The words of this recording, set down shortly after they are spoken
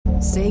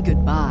Say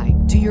goodbye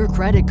to your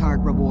credit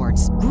card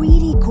rewards.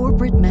 Greedy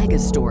corporate mega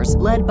stores,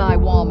 led by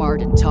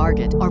Walmart and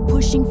Target, are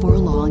pushing for a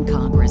law in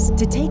Congress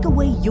to take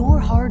away your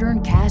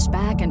hard-earned cash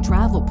back and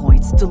travel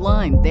points to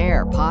line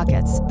their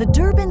pockets. The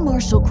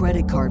Durbin-Marshall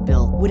credit card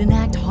bill would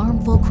enact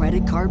harmful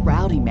credit card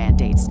routing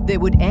mandates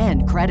that would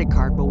end credit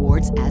card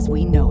rewards as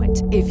we know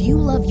it. If you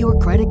love your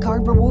credit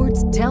card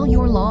rewards, tell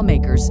your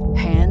lawmakers,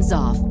 hands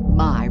off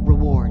my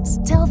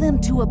rewards. Tell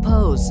them to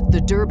oppose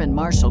the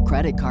Durbin-Marshall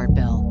credit card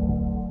bill.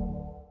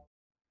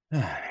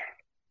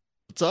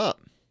 What's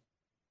up?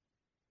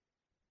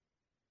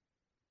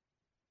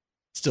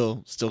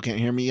 Still can't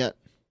hear me yet?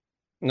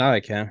 No, I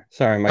can.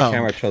 Sorry, my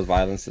camera chose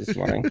violence this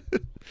morning.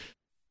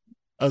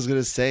 I was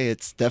gonna say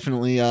it's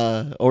definitely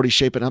already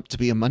shaping up to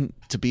be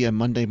a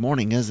Monday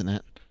morning, isn't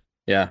it?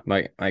 Yeah,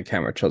 my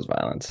camera chose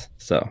violence,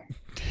 so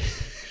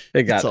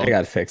it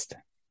got fixed.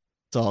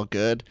 It's all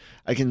good.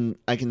 I can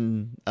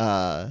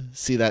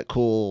see that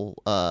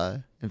cool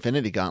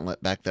Infinity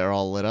Gauntlet back there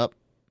all lit up.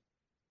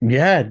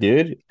 Yeah,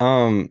 dude.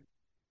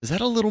 Is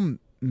that a little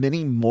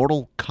mini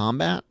Mortal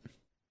Kombat?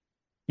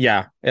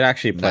 Yeah, it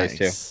actually plays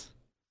too.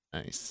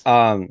 Nice.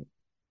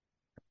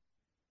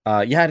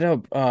 Yeah,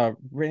 no.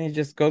 Brittany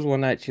just goes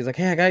one night. She's like,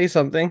 "Hey, I got you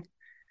something." And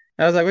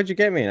I was like, "What'd you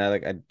get me?"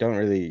 And I don't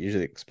really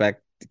usually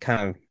expect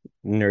kind of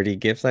nerdy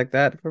gifts like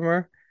that from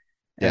her.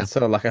 Yeah. And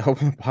so like I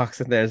open the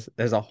box and there's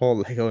a whole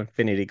Lego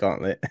Infinity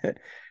Gauntlet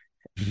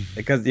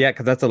because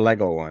that's a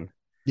Lego one.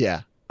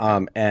 Yeah.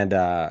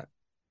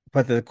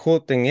 But the cool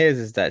thing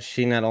is that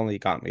she not only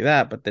got me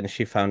that, but then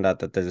she found out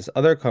that there's this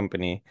other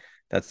company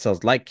that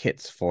sells light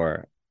kits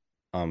for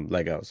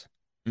Legos.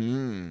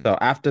 So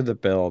after the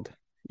build,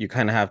 you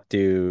kind of have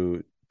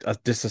to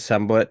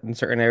disassemble it in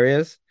certain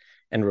areas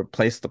and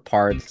replace the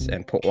parts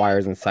and put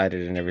wires inside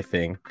it and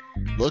everything.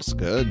 Looks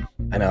good.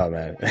 I know,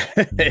 man.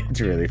 It's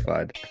really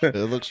fun. It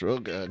looks real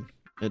good.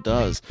 It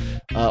does.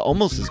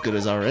 Almost as good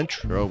as our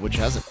intro, which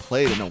hasn't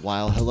played in a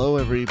while. Hello,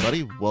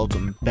 everybody.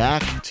 Welcome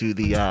back to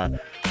the,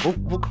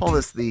 we'll call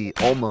this the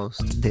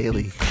almost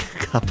daily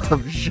cup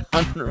of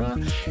genre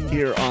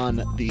here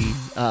on the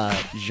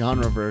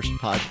Genreverse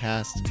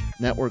Podcast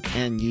Network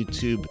and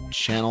YouTube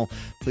channel.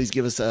 Please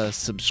give us a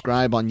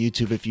subscribe on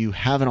YouTube if you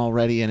haven't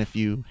already. And if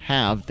you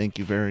have, thank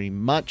you very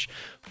much.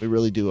 We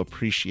really do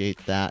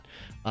appreciate that.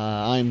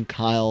 I'm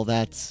Kyle,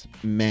 that's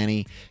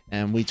Manny,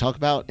 and we talk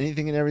about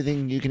anything and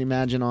everything you can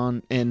imagine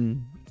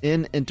in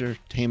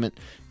entertainment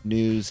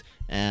news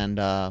and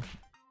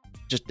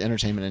just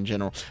entertainment in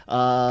general.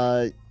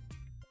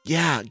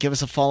 Give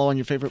us a follow on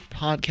your favorite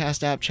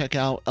podcast app. Check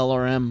out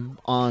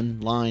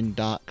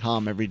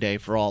lrmonline.com every day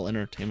for all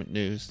entertainment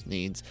news,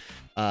 needs,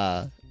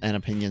 and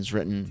opinions,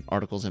 written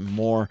articles, and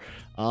more.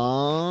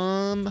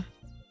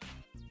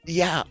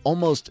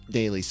 Almost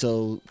daily.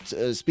 So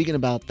speaking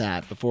about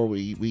that, before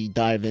we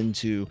dive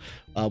into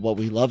what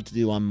we love to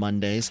do on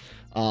Mondays,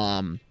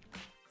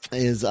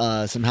 is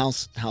some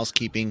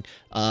housekeeping.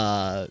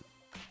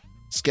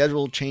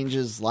 Schedule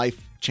changes,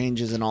 life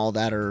changes, and all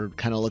that are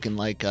kind of looking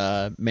like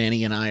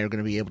Manny and I are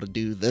going to be able to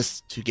do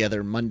this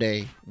together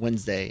Monday,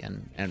 Wednesday,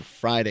 and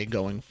Friday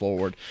going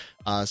forward.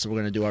 So we're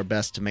going to do our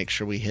best to make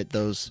sure we hit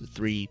those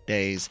 3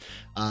 days.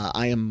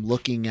 I am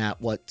looking at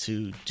what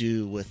to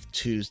do with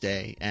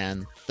Tuesday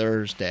and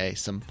Thursday,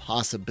 some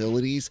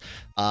possibilities.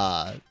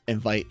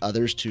 Invite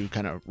others to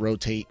kind of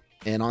rotate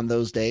in on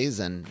those days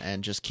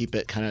and just keep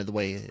it kind of the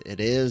way it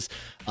is.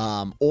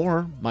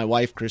 Or my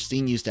wife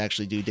Christine used to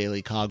actually do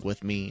Daily COG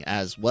with me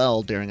as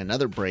well during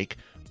another break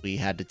we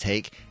had to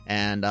take,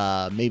 and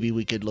maybe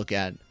we could look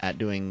at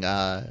doing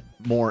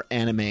more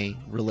anime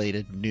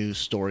related news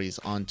stories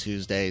on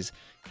Tuesdays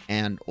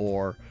and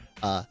or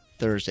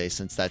Thursdays,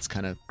 since that's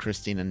kind of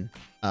Christine and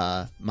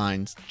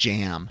mine's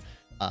jam,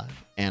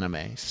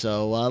 anime.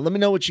 So let me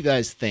know what you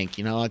guys think.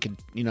 I could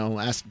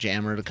ask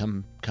Jammer to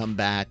come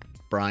back,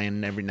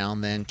 Brian every now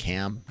and then,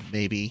 Cam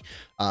maybe.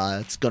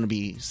 It's going to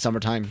be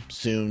summertime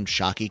soon.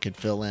 Shocky could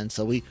fill in,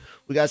 so we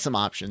got some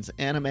options.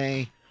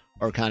 Anime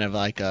or kind of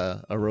like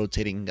a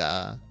rotating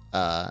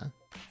set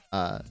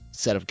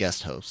of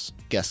guest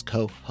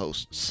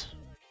co-hosts.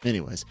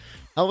 Anyways,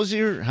 how was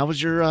your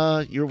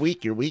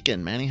week, your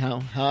weekend, Manny?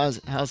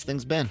 How's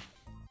things been?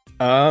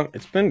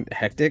 It's been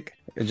hectic.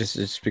 It's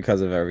just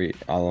because of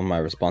all of my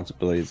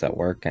responsibilities at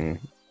work and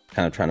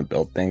kind of trying to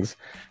build things.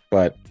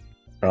 But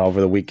over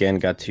the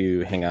weekend, got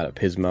to hang out at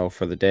Pismo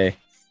for the day,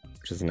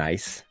 which is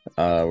nice.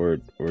 We're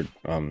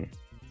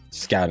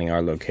scouting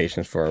our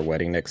locations for our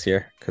wedding next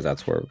year because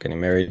that's where we're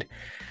getting married.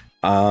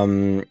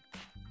 And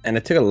I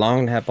took a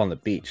long nap on the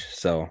beach.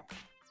 So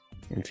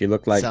if you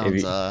look like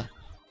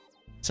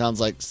sounds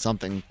like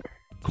something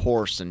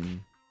coarse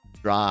and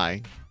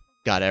dry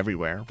got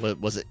everywhere.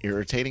 Was it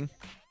irritating?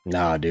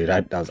 No, dude,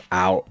 I was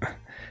out.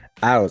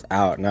 I was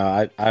out.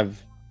 No,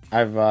 I've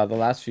the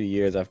last few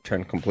years I've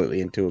turned completely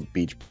into a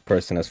beach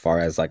person as far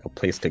as like a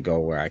place to go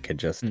where I could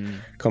just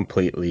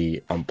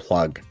completely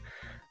unplug.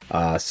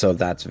 So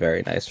that's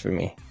very nice for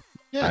me.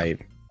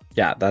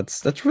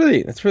 That's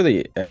really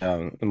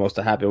the most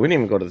happy. We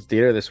didn't even go to the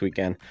theater this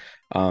weekend.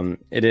 We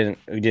didn't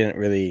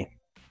really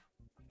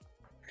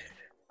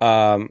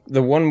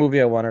The one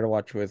movie I wanted to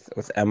watch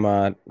with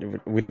Emma,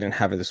 we didn't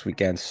have it this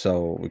weekend,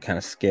 so we kind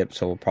of skipped.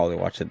 So we'll probably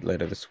watch it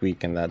later this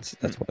week, and that's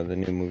one of the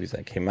new movies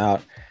that came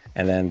out.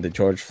 And then the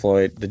George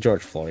Foreman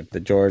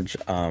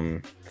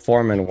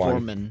one,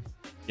 Foreman.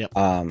 Yep.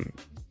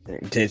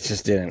 it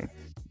just didn't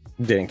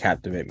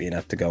captivate me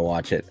enough to go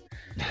watch it.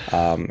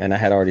 And I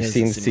had already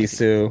seen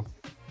Sisu,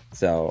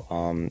 so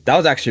that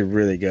was actually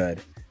really good.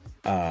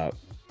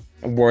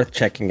 Worth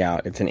checking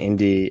out. It's an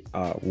indie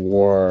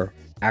war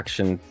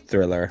action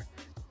thriller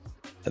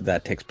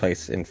that takes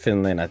place in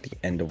Finland at the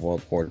end of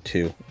World War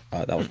II.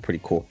 That was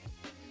pretty cool.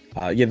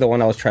 Yeah, the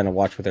one I was trying to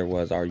watch with her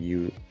was Are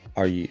You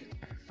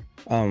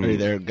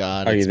There,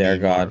 God? Are You It's There, Me,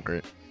 God?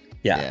 Margaret.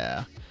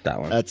 Yeah, that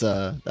one. That's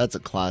a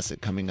classic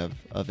coming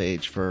of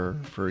age for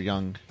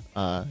young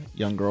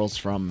girls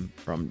from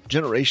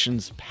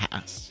generations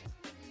past.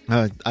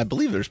 I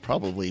believe there's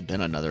probably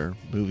been another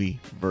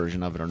movie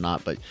version of it or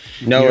not, but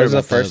no, it was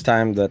the first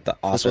time that the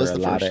author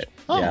allowed it.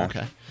 Oh, yeah.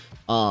 Okay.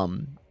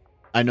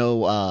 I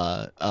know.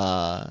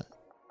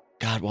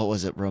 God, what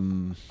was it?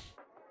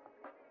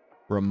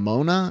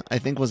 Ramona, I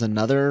think, was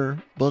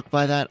another book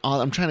by that.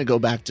 I'm trying to go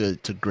back to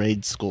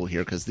grade school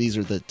here because these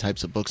are the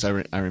types of books I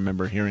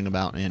remember hearing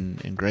about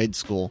in grade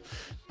school.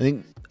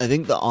 I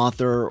think the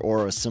author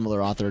or a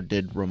similar author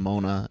did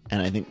Ramona,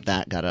 and I think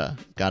that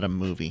got a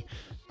movie.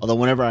 Although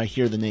whenever I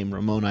hear the name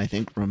Ramona, I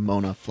think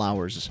Ramona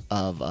Flowers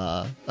of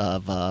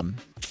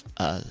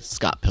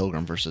Scott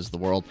Pilgrim versus the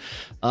World.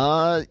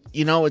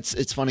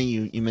 It's funny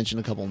you mentioned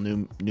a couple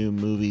new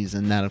movies,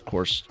 and that of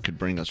course could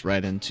bring us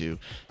right into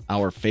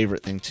our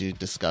favorite thing to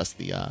discuss,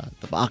 the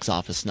box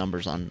office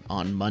numbers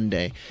on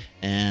Monday,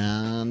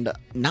 and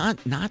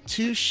not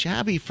too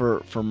shabby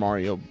for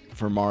Mario.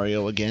 For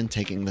Mario, again,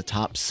 taking the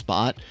top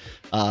spot,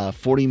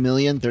 40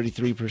 million,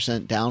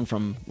 33% down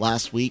from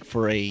last week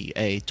for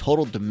a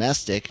total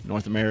domestic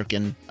North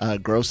American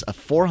gross of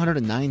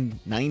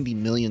 490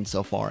 million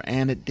so far,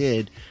 and it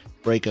did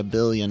break $1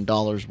 billion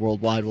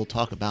worldwide. We'll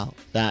talk about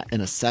that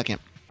in a second.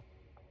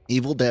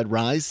 Evil Dead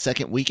Rise,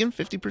 second weekend,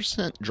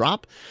 50%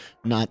 drop,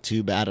 not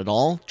too bad at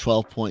all,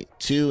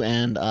 12.2,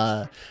 and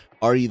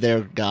Are You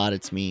There, God?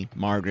 It's Me,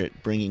 Margaret,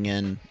 bringing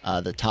in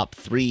the top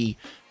three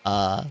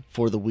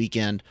for the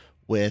weekend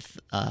with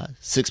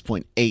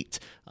 6.8.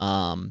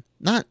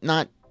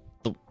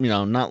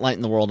 Not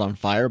lighting the world on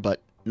fire,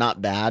 but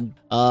not bad.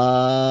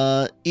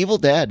 Evil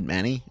Dead,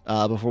 Manny.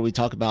 Before we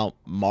talk about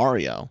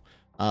Mario,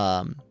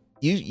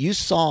 you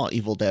saw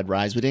Evil Dead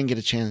Rise. We didn't get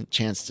a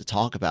chance to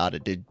talk about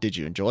it. Did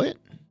you enjoy it?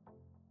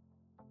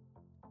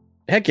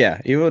 Heck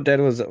yeah, Evil Dead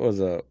was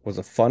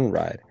a fun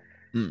ride.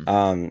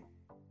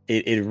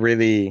 It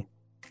really.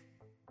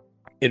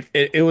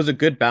 It was a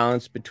good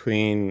balance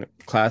between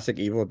classic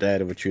Evil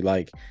Dead, which you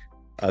like,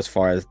 as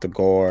far as the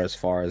gore, as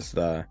far as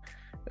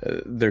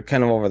they're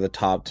kind of over the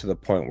top to the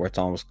point where it's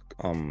almost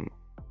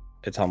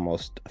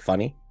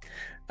funny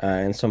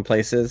in some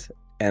places.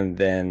 And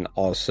then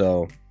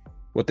also,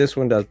 what this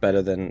one does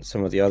better than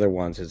some of the other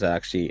ones is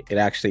it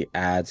actually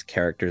adds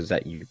characters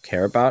that you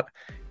care about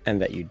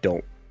and that you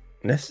don't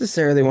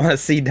necessarily want to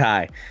see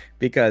die,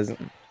 because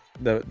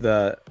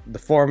the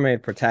four main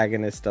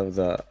protagonists of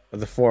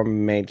the four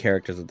main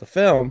characters of the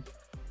film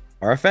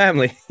are a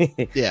family.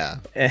 Yeah.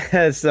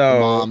 And so the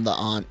mom, the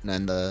aunt,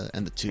 and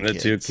the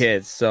two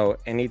kids. So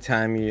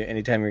anytime you're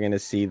going to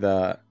see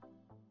the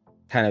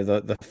kind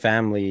of the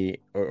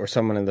family or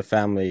someone in the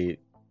family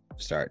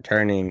start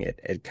turning,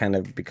 it kind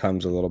of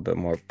becomes a little bit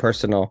more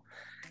personal.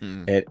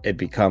 It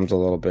becomes a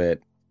little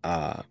bit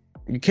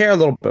you care a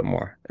little bit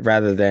more,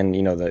 rather than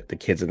the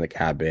kids in the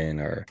cabin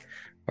or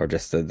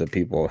just the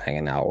people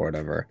hanging out or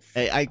whatever.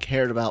 Hey, I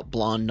cared about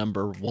blonde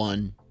number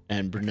 1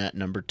 and brunette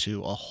number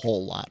 2 a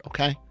whole lot.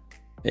 Okay.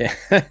 Yeah,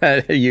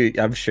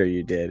 I'm sure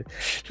you did,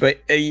 but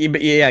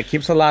yeah, it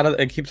keeps a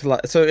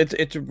lot. So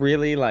it's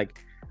really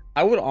like,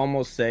 I would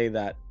almost say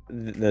that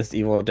this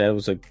Evil Dead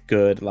was a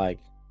good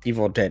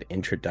Evil Dead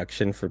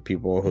introduction for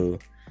people who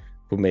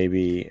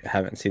maybe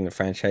haven't seen the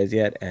franchise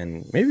yet,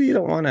 and maybe you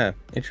don't want to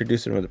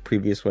introduce them to the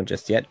previous one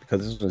just yet,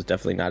 because this one's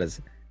definitely not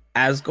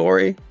as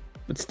gory,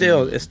 but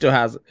still, it still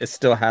has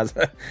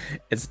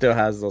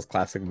those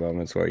classic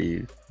moments where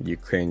you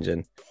cringe,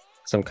 and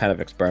some kind of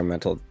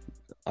experimental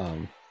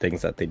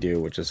things that they do,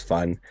 which is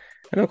fun.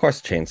 And of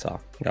course, chainsaw.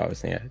 You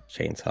always need a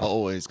chainsaw.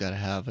 Always gotta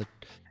have a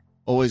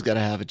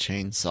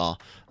chainsaw.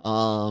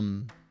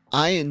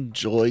 I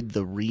enjoyed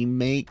the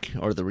remake,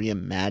 or the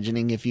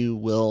reimagining, if you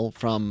will,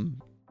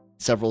 from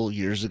several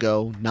years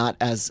ago, not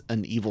as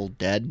an Evil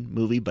Dead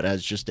movie, but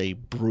as just a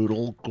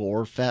brutal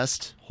gore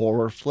fest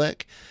horror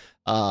flick.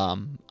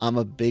 I'm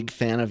a big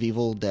fan of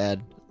Evil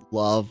Dead.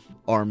 Love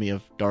Army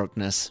of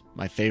Darkness,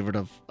 my favorite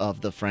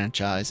of the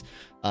franchise.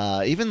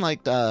 Even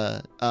like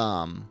the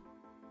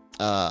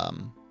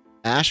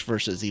Ash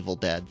versus Evil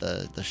Dead,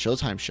 the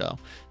Showtime show,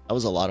 that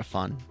was a lot of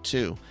fun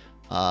too.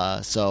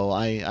 So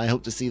I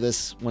hope to see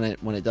this when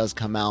it does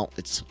come out.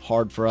 It's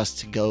hard for us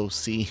to go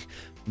see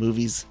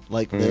movies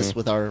like this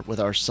with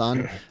our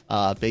son.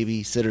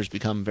 Babysitters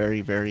become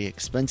very, very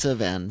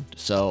expensive, and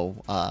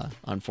so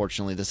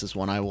unfortunately this is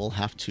one I will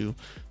have to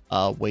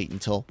wait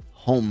until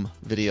home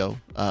video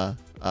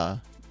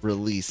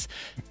release.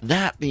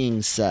 That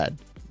being said,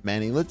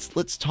 Manny,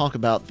 let's talk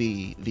about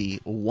the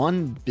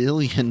 $1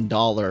 billion.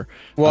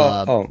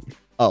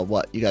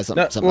 What you guys?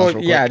 Something else real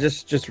quick? Yeah,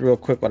 just real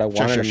quick. What I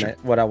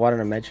wanted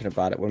to mention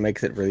about it, what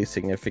makes it really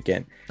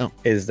significant,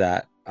 is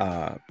that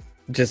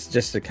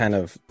just to kind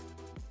of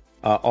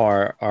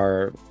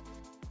our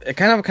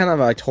kind of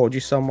a I told you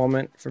so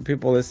moment for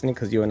people listening,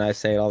 because you and I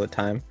say it all the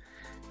time,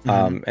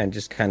 and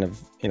just kind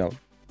of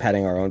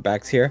patting our own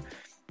backs here.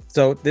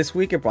 So this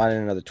week it brought in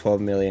another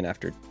 12 million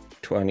after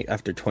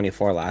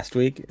 24 last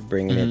week,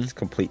 bringing its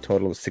complete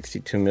total of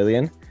 62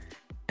 million.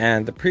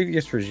 And the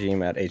previous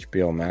regime at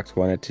HBO Max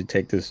wanted to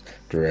take this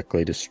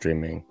directly to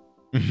streaming,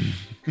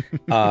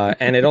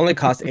 and it only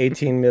cost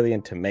 18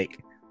 million to make.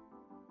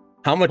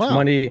 How much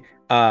money?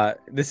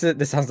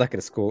 This sounds like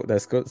a school.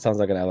 Sounds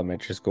like an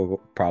elementary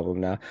school problem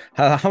now.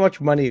 How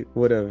much money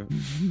would have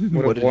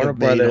Warner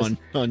Brothers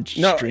on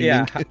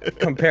streaming?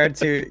 compared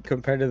to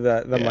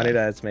the money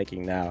that it's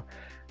making now?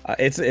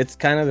 It's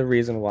kind of the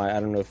reason why, I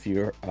don't know if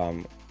you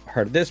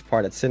heard this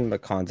part at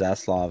CinemaCon,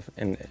 Zaslav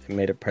and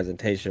made a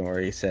presentation where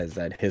he says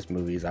that his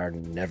movies are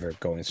never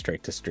going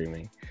straight to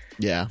streaming.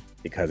 Yeah,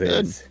 because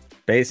it's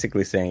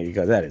basically saying,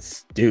 because that is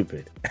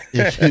stupid.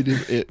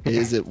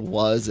 It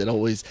was. It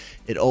always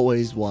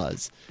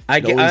was.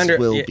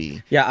 Will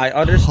be. Yeah, I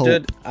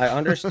understood. I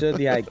understood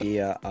the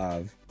idea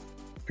of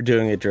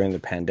doing it during the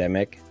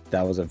pandemic.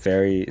 That was a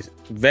very,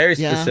 very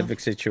specific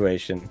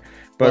situation.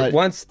 But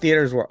once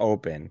theaters were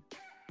open.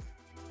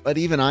 But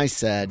even I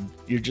said,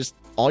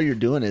 all you're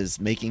doing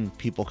is making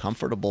people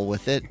comfortable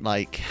with it.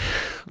 Like,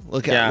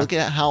 look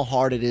at how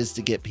hard it is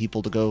to get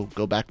people to go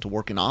back to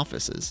work in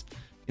offies.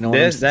 You know what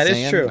I'm saying? That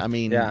is true. I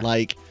mean,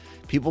 like,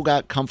 people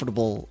got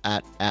comfortable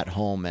at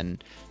home,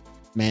 and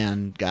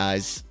man,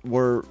 guys,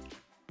 when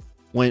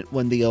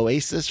the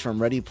Oasis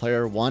from Ready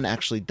Player One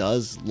actually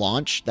does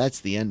launch, that's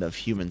the end of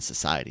human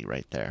society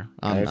right there.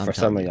 For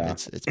some of y'all,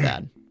 it's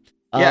bad.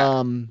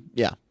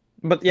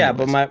 But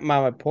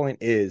my point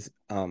is,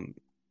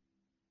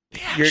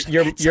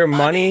 your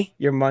money,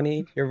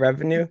 your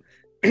revenue,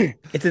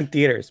 it's in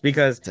theaters,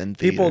 because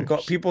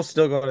people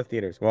still go to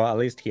theaters. Well, at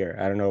least here,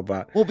 I don't know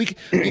about. Well,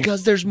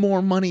 because there's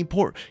more money.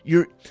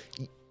 You're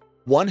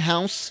one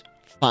house,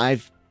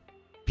 5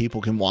 people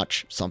can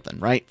watch something,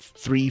 right?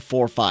 3,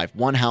 4, 5.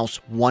 One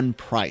house, one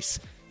price.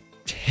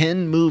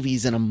 10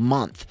 movies in a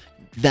month.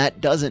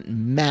 That doesn't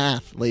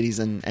math, ladies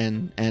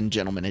and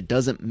gentlemen. It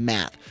doesn't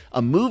math.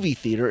 A movie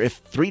theater, if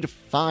 3 to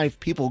 5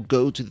 people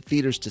go to the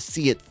theaters to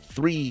see it,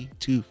 3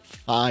 to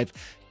 5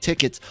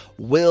 tickets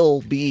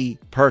will be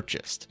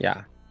purchased.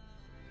 Yeah.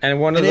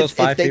 And one of those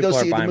 5 people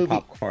are buying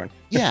popcorn.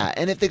 Yeah,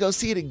 and if they go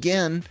see it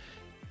again,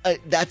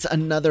 that's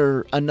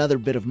another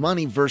bit of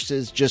money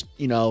versus just,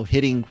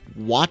 hitting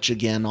watch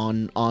again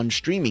on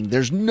streaming.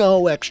 There's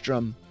no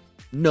extra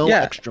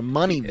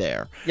money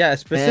there. Yeah,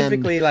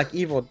 specifically like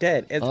Evil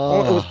Dead. It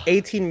was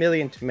 18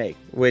 million to make,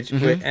 which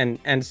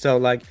and so,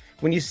 like,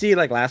 when you see,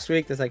 like, last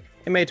week, it's like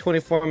it made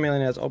 24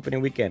 million as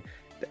opening weekend,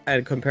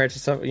 and compared to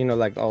some,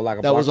 like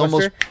a that was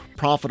almost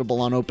profitable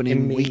on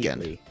opening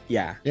weekend.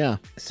 Yeah.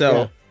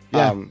 So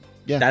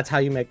that's how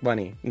you make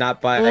money,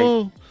 not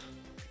by.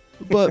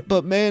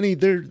 But Manny,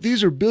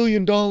 these are $1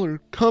 billion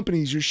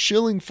companies. You're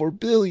shilling for $1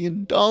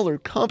 billion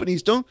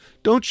companies.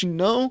 Don't you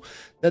know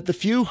that the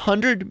few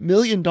 $100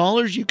 million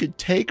you could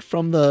take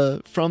from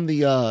the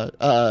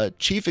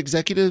chief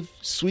executive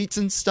suites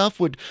and stuff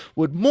would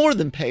more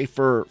than pay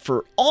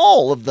for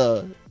all of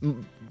the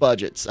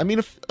budgets. I mean,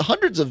 if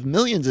hundreds of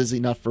millions is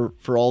enough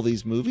for all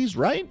these movies,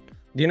 right?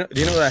 Do you know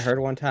what I heard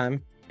one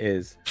time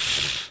is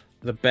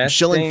the best I'm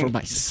shilling thing, for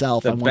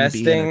myself. I want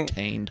to be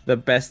entertained. The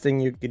best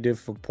thing you could do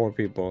for poor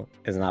people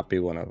is not be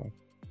one of them.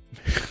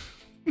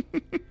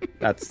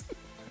 That's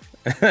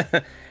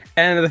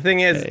and the thing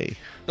is,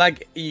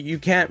 like, you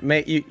can't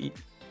make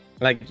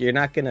you're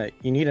not gonna.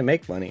 You need to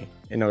make money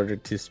in order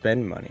to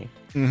spend money.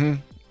 Mm-hmm.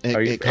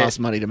 It costs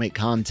money to make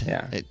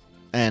content. Yeah.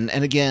 And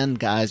again,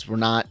 guys, we're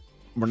not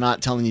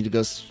telling you to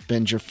go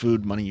spend your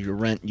food money, your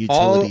rent,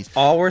 utilities.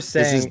 All we're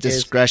saying this is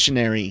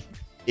discretionary.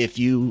 If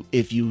you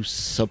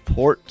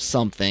support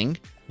something,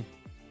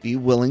 be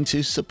willing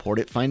to support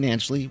it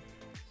financially,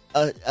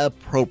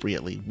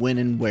 appropriately, when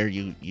and where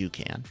you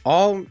can.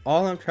 All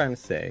I'm trying to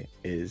say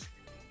is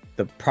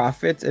the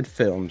profits in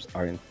films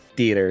are in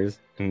theaters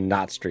and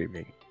not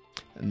streaming.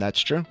 And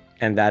that's true.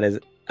 And that is,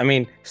 I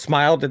mean,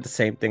 Smile did the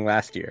same thing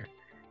last year,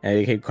 and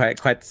it became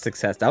quite the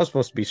success. That was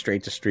supposed to be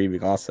straight to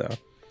streaming also,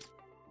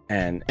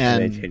 and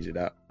they changed it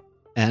up.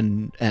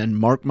 And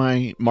mark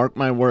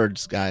my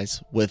words,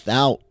 guys.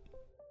 Without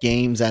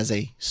games as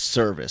a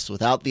service,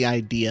 without the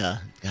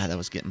idea, God, that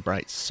was getting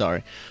bright,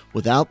 sorry,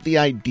 without the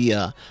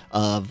idea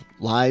of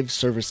live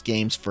service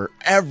games for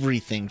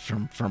everything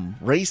from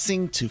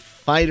racing to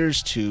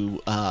fighters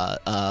to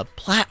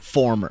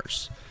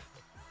platformers,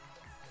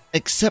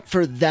 except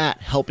for that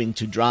helping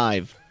to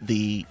drive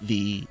the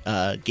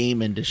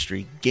game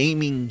industry,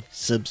 gaming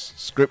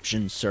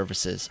subscription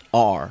services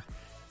are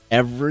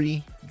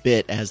every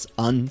bit as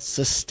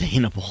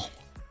unsustainable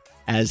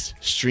as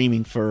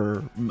streaming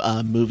for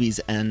movies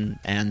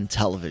and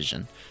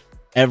television.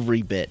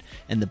 Every bit.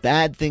 And the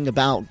bad thing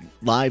about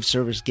live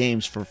service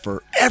games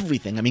for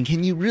everything, I mean,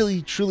 can you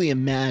really truly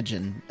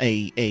imagine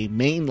a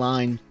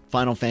mainline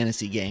Final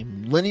Fantasy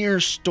game? Linear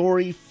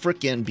story,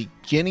 frickin'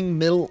 beginning,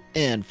 middle,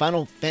 end.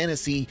 Final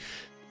Fantasy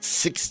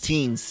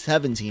 16,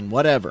 17,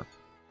 whatever.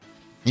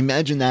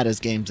 Imagine that as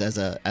games as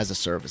a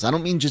service. I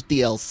don't mean just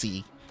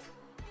DLC.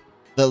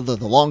 The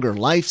longer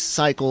life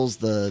cycles,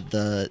 the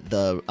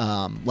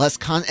less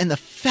and the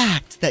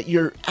fact that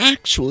you're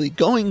actually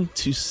going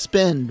to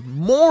spend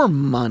more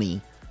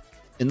money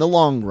in the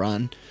long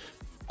run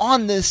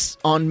on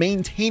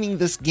maintaining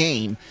this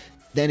game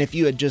than if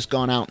you had just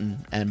gone out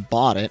and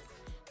bought it.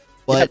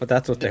 But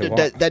that's what they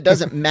want. That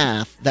doesn't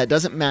math. That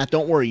doesn't math.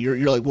 Don't worry. You're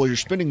like, well, you're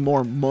spending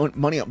more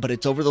money, but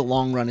it's over the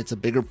long run. It's a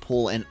bigger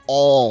pool, and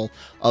all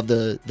of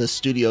the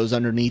studios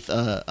underneath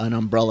an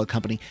umbrella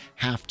company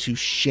have to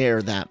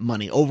share that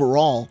money.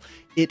 Overall,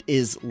 it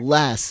is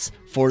less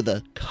for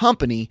the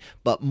company,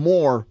 but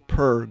more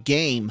per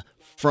game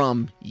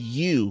from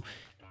you.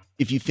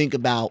 If you think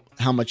about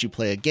how much you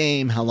play a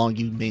game, how long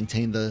you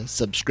maintain the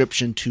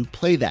subscription to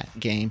play that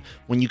game,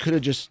 when you could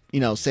have just,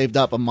 saved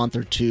up a month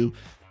or two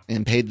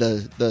and paid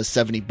the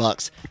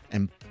 $70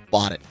 and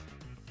bought it.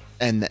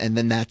 And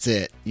then that's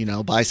it.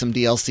 Buy some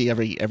DLC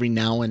every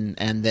now and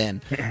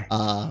then.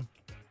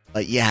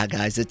 But yeah,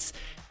 guys,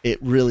 it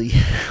really,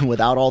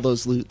 without all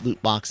those loot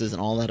boxes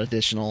and all that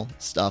additional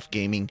stuff,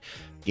 gaming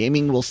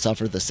will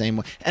suffer the same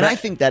way. And I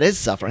think that is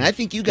suffering. I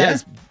think you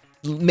guys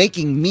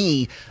making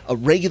me a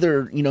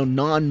regular,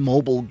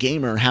 non-mobile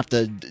gamer have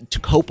to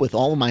cope with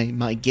all of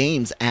my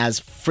games as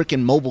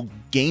freaking mobile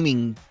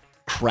gaming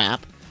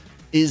crap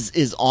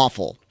is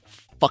awful.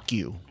 Fuck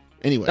you.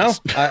 Anyways. No,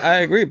 I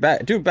agree.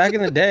 Back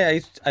in the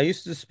day, I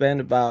used to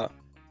spend about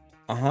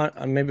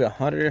maybe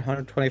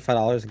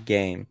 $125 a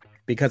game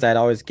because I'd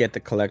always get the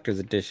collector's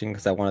edition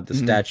because I wanted the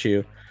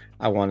statue,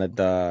 I wanted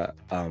the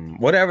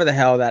whatever the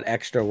hell that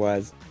extra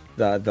was,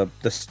 the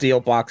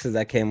steel boxes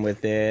that came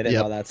with it and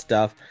all that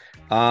stuff.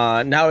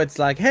 Now it's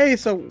like, hey,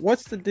 so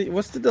what's the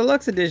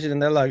deluxe edition?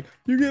 And they're like,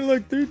 you get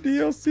like 3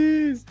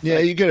 DLCs. Yeah,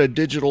 you get a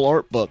digital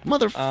art book.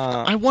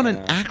 I want an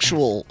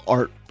actual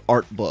art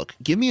book.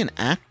 Give me an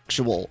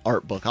actual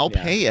art book. I'll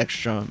pay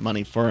extra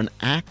money for an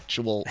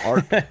actual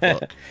art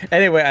book.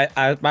 Anyway,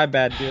 I my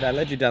bad, dude. I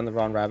led you down the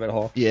wrong rabbit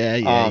hole. Yeah.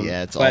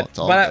 It's all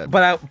good.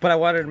 But I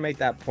wanted to make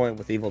that point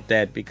with Evil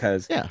Dead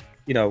because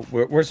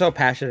we're so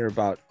passionate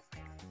about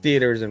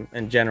theaters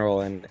in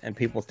general and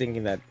people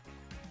thinking that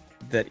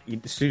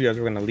studios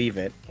were going to leave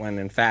it when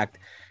in fact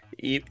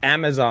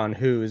Amazon,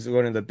 who's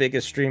one of the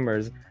biggest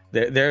streamers,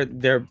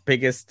 their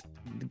biggest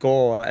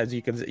goal, as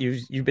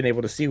you've been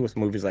able to see with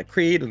movies like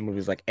Creed, with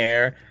movies like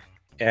Air,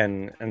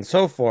 and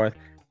so forth,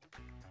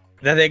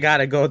 that they got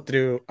to go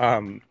through.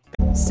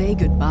 Say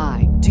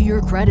goodbye to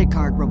your credit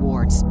card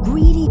rewards.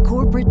 Greedy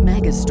corporate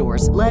mega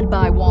stores, led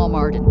by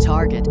Walmart and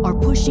Target, are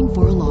pushing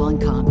for a law in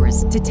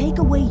Congress to take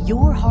away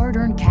your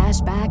hard-earned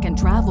cash back and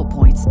travel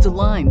points to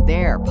line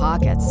their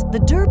pockets. The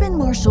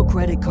Durbin-Marshall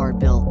credit card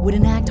bill would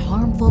enact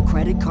harmful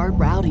credit card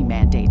routing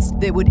mandates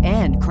that would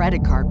end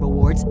credit card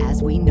rewards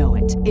as we know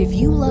it. If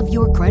you love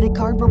your credit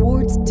card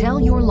rewards, tell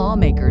your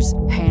lawmakers,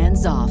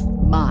 hands off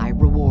my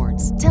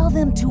rewards. Tell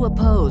them to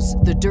oppose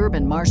the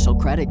Durbin-Marshall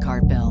credit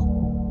card bill.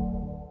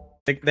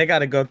 They got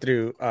to go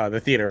through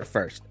the theater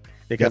first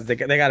because they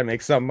got to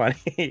make some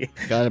money.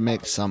 Got to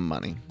make some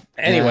money.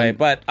 Anyway, and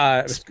but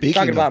speaking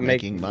talking about of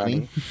making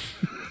money.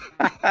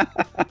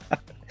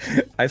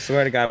 I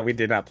swear to God, we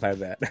did not plan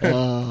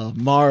that.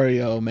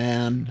 Mario,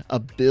 man,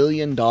 $1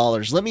 billion.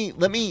 Let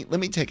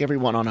me take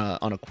everyone on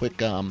a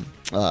quick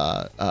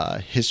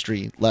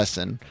history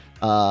lesson.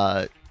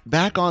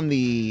 Back on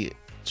the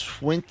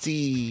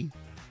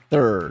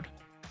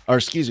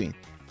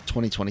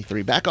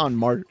 2023, back on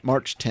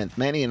March 10th,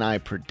 Manny and I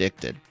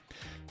predicted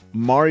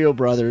Mario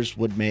Brothers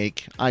would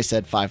make, I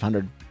said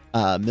 500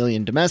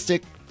 million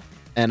domestic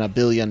and $1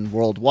 billion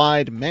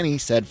worldwide. Manny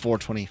said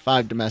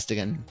 425 domestic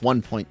and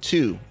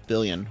 1.2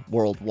 billion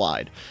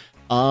worldwide.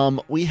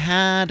 We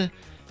had,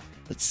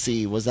 let's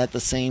see, was that the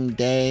same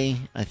day?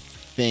 I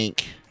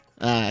think.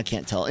 I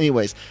can't tell.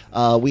 Anyways,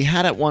 we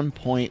had at one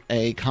point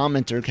a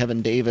commenter,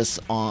 Kevin Davis,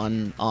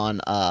 on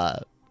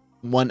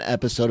one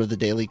episode of the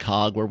Daily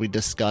COG where we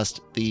discussed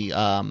the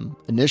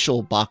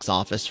initial box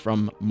office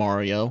from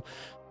Mario,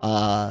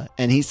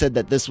 and he said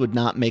that this would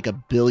not make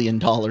 $1 billion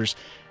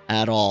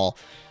at all.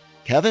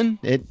 Kevin,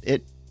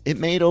 it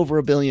made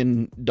over $1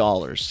 billion.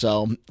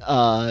 So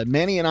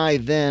Manny and I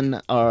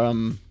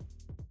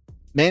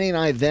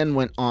then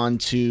went on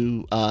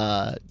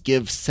to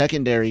give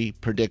secondary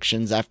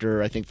predictions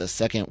after I think the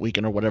second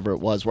weekend or whatever it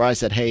was, where I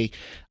said, hey,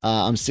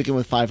 I'm sticking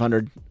with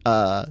 500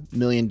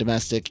 million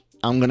domestic.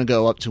 I'm going to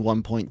go up to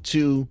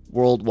 1.2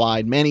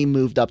 worldwide. Manny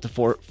moved up to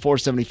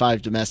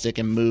 475 domestic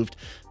and moved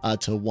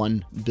to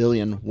 1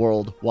 billion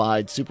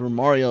worldwide. Super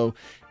Mario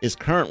is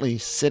currently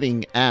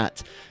sitting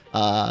at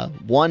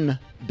 $1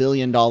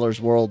 billion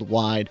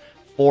worldwide,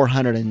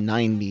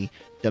 490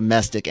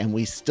 domestic, and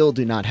we still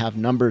do not have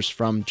numbers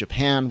from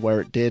Japan,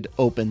 where it did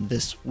open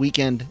this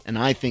weekend, and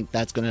I think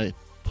that's going to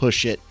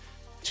push it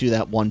to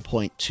that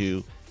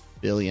 1.2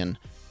 billion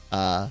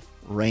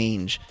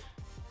range.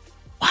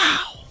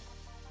 Wow.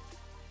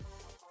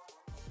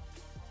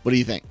 What do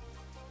you think?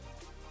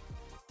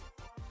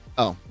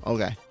 Oh,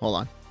 okay. Hold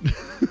on.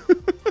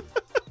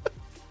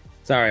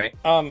 Sorry.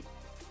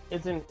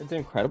 It's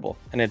incredible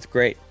and it's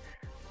great.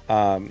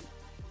 It's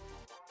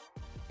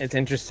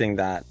interesting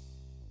that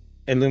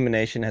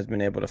Illumination has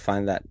been able to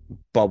find that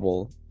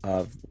bubble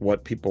of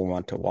what people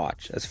want to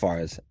watch as far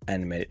as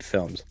animated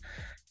films.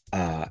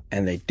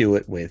 And they do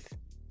it with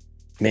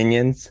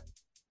Minions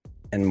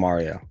and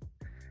Mario.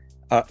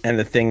 And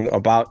the thing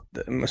about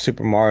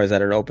Super Mario is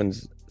that it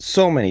opens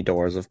so many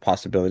doors of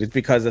possibilities,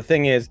 because the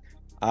thing is,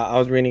 I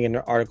was reading an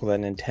article that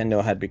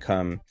Nintendo had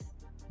become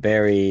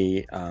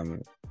very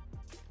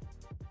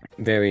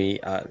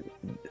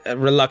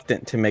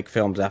reluctant to make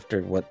films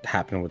after what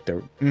happened with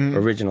the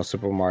original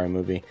Super Mario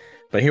movie.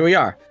 But here we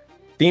are.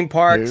 Theme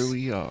parks. Here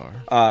we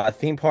are.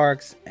 Theme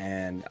parks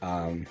and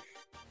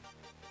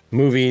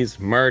movies,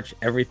 merch,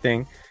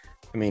 everything.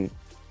 I mean,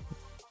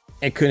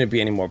 it couldn't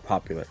be any more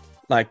popular.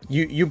 Like,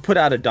 you put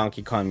out a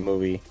Donkey Kong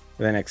movie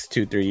for the next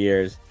 2-3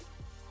 years,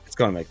 it's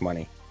gonna make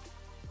money.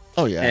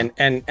 Oh yeah.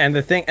 And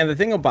the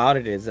thing about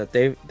it is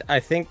that I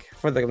think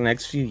for the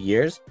next few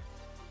years,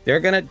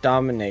 they're gonna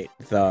dominate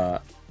the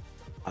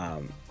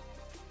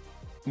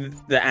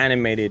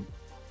animated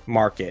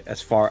market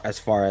as far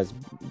as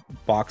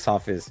box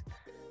office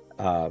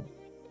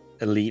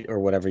elite, or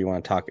whatever you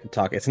want to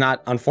talk. It's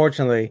not,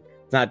 unfortunately,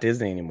 it's not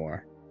Disney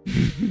anymore.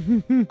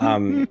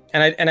 And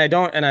I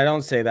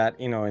don't say that,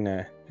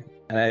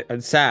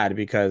 it's sad,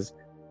 because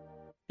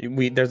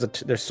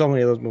there's so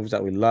many of those movies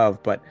that we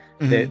love, but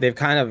they've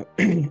kind of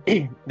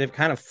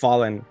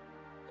fallen.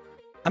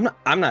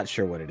 I'm not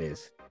sure what it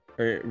is,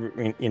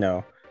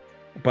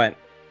 but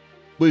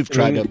we've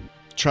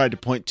tried to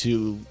point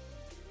to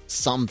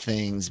some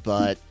things,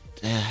 but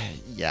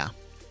yeah.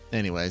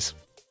 Anywho,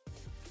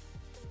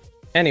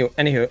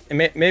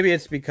 maybe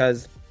it's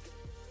because,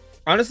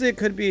 honestly, it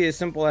could be as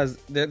simple as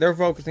they're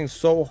focusing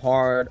so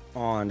hard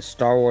on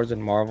Star Wars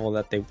and Marvel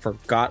that they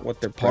forgot what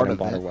their bread and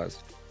butter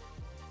was.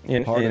 You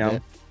know?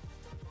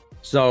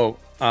 So,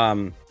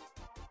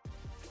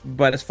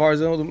 but as far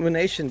as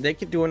Illumination, they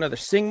could do another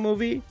Sing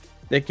movie.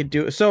 They could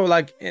do, so,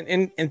 like,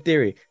 in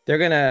theory, they're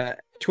gonna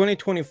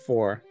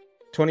 2024,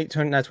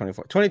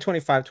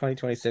 2025,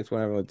 2026,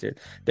 whatever it's here.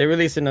 They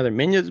release another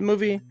Minions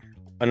movie,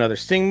 another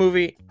Sing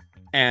movie,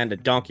 and a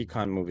Donkey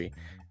Kong movie.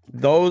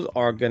 Those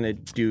are gonna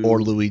do,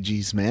 or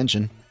Luigi's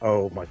Mansion.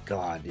 Oh my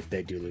god, if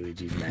they do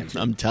Luigi's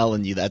Mansion. I'm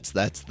telling you,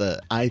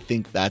 I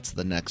think that's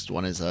the next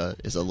one, is a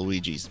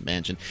Luigi's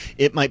Mansion.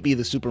 It might be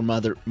the Super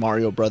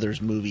Mario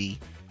Brothers movie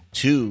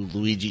to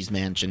Luigi's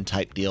Mansion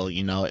type deal,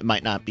 It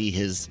might not be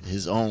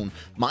his own.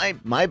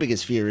 My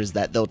biggest fear is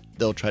that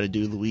they'll try to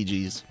do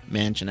Luigi's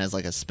Mansion as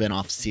like a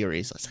spin-off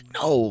series. I was like,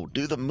 no,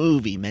 do the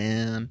movie,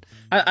 man.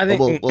 I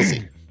think we'll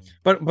see.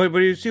 But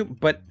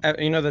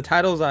the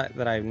titles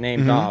that I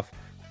named off,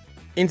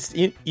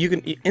 you can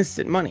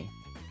instant money,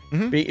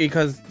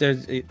 because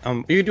there's you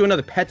can do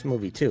another Pets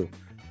movie too.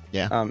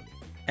 Yeah.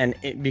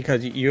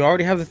 Because you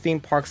already have the theme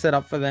park set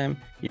up for them,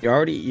 you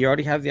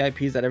already have the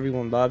IPs that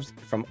everyone loves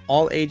from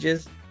all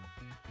ages,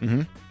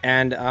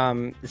 and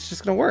it's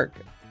just gonna work.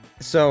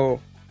 So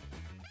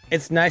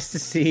it's nice to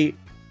see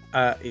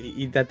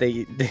that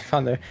they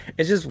found there.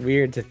 It's just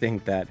weird to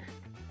think that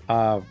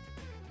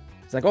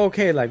it's like,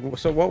 okay, like,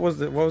 so what was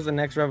the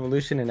next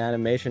revolution in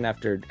animation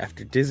after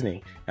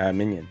Disney?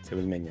 Minions. It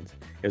was Minions.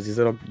 It was these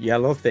little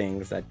yellow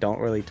things that don't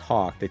really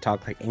talk. They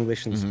talk like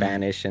English and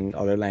Spanish and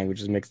other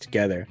languages mixed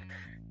together,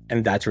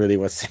 and that's really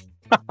what's.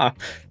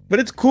 But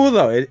it's cool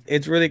though.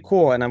 It's really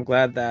cool, and I'm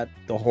glad that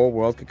the whole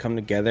world could come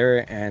together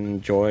and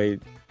enjoy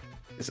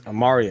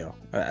Mario.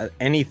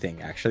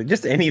 Anything, actually,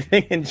 just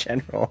anything in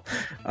general.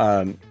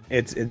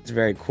 It's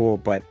very cool,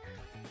 but.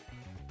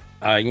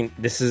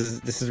 This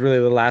is really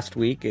the last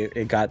week.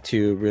 It got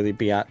to really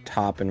be at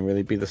top and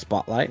really be the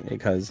spotlight,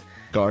 because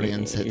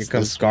Guardians here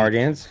comes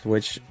Guardians,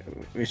 which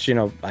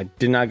I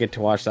did not get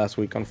to watch last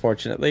week,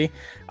 unfortunately.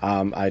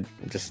 I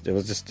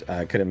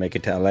couldn't make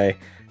it to LA.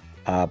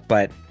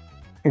 But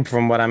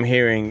from what I'm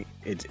hearing,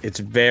 it's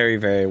very,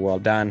 very well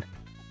done.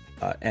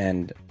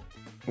 And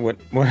what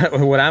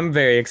I'm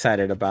very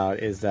excited about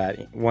is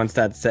that once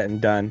that's said and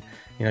done,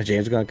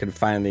 James Gunn could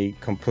finally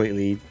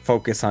completely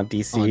focus on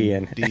DC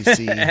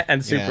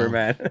and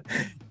Superman.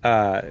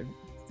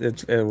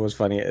 It was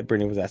funny.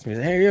 Brittany was asking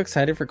me, "Hey, are you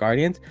excited for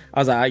Guardians?" I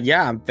was like,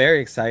 "Yeah, I'm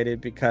very excited,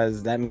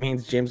 because that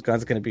means James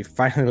Gunn's going to be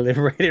finally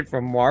liberated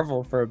from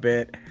Marvel for a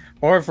bit,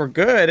 or for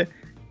good,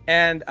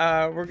 and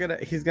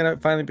he's gonna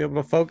finally be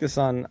able to focus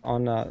on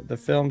the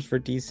films for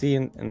DC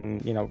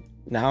and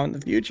now in the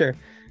future."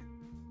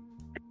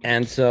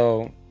 And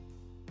so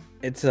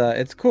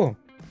it's cool.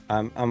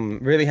 I'm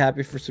really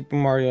happy for Super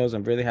Mario's.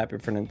 I'm really happy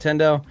for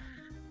Nintendo.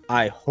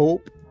 I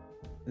hope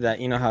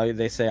that, how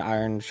they say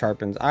iron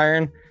sharpens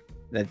iron,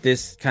 that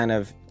this kind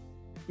of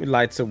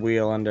lights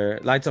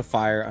a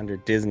fire under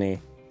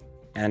Disney,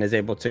 and is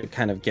able to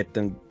kind of get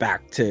them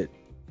back to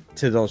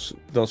those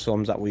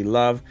films that we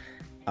love.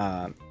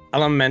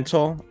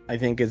 Elemental, I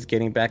think, is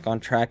getting back on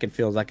track. It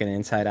feels like an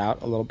Inside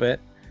Out a little bit.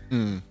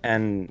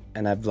 And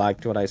I've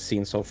liked what I've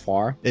seen so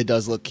far. It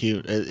does look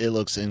cute. It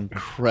looks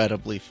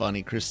incredibly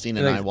funny. Christine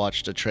and I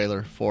watched a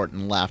trailer for it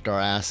and laughed our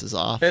asses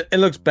off. It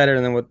looks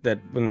better than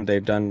when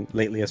they've done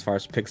lately as far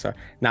as Pixar.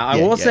 Now, I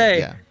will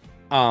say,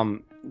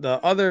 the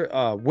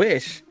other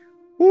Wish,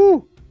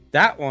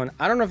 that one,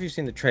 I don't know if you've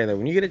seen the trailer.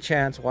 When you get a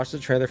chance, watch the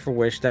trailer for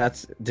Wish.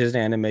 That's Disney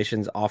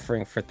Animation's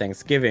offering for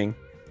Thanksgiving.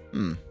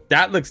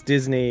 That looks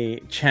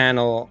Disney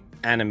Channel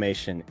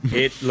animation.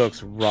 It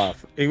looks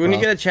rough. When you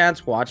get a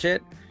chance, watch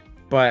it.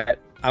 But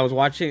I was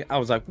watching, I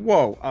was like,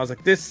 whoa. I was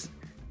like, this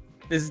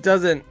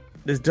doesn't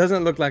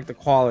look like the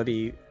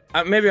quality.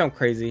 Maybe I'm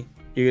crazy.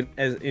 You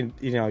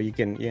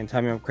can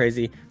tell me I'm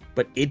crazy,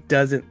 but it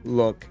doesn't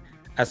look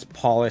as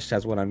polished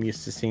as what I'm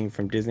used to seeing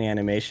from Disney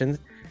animations.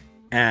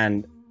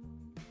 And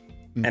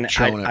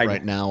showing it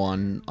right now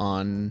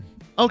on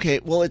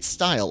okay, well, it's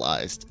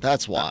stylized.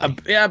 That's why.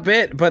 A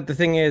bit. But the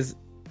thing is,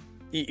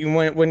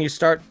 when you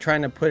start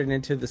trying to put it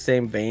into the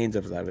same veins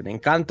of an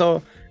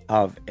Encanto,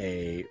 of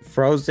a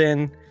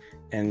Frozen,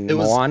 and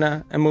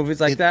Moana, and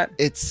movies like that,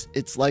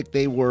 it's like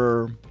they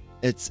were.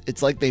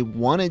 It's like they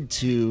wanted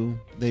to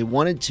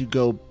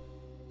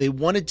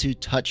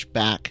touch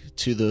back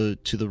to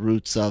the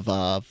roots of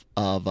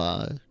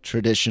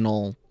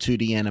traditional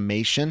 2D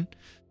animation.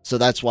 So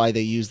that's why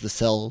they use the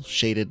cell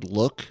shaded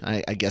look.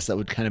 I guess that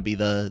would kind of be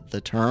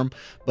the term,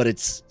 but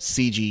it's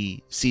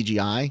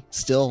CGI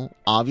still,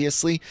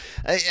 obviously.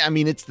 I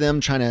mean, it's them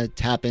trying to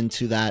tap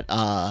into that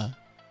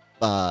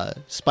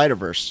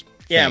Spider-Verse.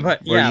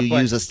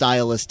 Use a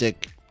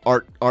stylistic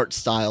art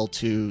style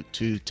to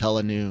tell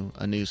a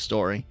new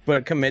story.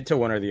 But commit to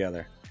one or the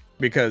other,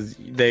 because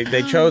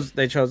they chose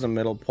a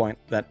middle point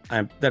that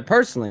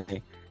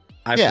personally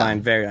I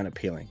find very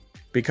unappealing.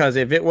 Because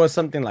if it was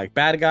something like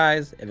Bad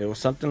Guys, if it was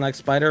something like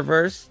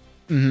Spider-Verse,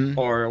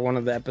 or one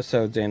of the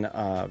episodes in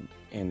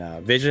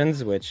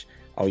Visions, which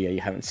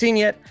you haven't seen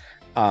yet,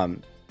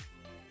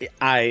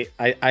 I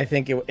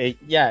think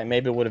it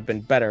maybe would have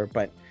been better.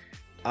 But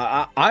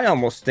I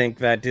almost think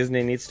that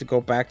Disney needs to go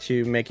back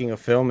to making a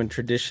film in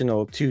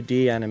traditional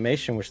 2D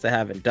animation, which they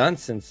haven't done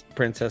since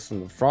Princess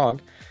and the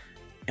Frog,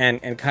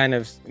 and kind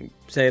of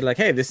say like,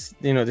 hey, this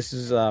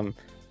is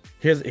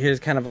here's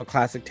kind of a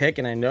classic take,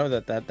 and I know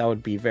that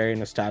would be very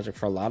nostalgic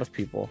for a lot of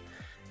people.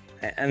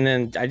 And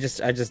then I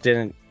just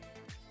didn't.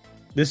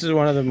 This is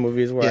one of the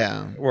movies where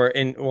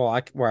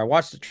I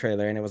watched the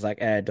trailer and it was like,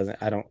 it doesn't.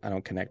 I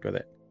don't connect with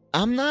it.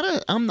 I'm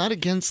not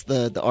against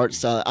the art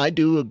style. I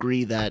do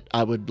agree that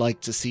I would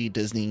like to see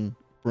Disney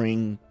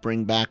bring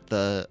back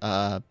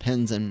the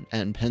pens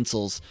and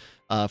pencils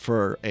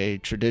for a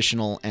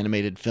traditional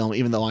animated film,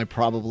 even though I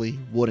probably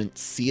wouldn't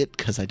see it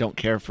because I don't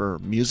care for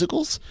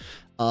musicals.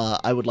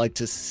 I would like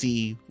to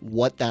see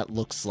what that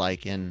looks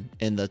like in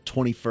the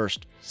 21st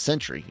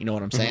century. You know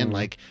what I'm saying?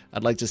 Like,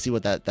 I'd like to see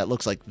what that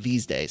looks like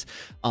these days.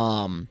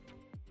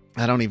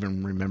 I don't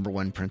even remember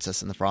when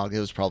Princess and the Frog. It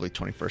was probably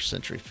 21st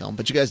century film,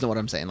 but you guys know what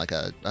I'm saying. Like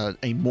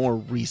a more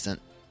recent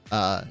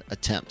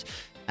attempt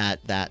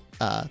at that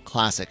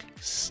classic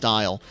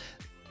style.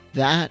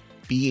 That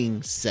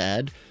being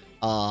said,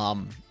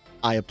 I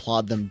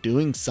applaud them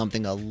doing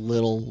something a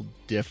little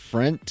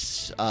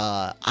different.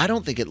 I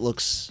don't think it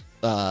looks.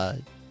 I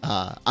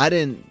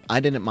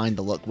didn't mind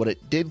the look. What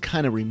it did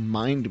kind of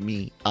remind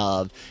me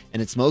of,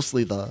 and it's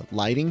mostly the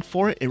lighting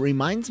for it. It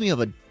reminds me of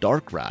a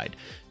dark ride.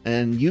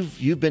 And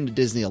you've been to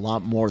Disney a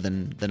lot more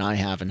than I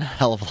have, and a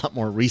hell of a lot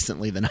more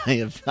recently than I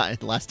have. The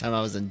last time I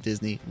was in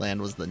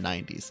Disneyland was the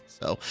 90s.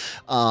 So,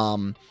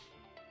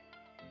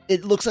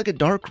 it looks like a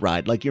dark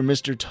ride, like your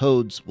Mr.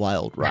 Toad's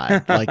Wild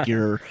Ride, like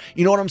you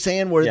know what I'm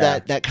saying? Where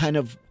that kind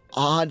of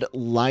odd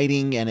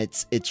lighting, and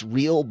it's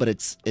real, but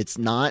it's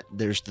not.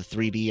 There's the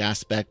 3D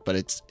aspect, but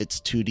it's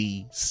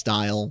 2D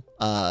style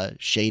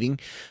shading.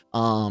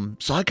 So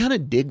I kind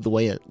of dig the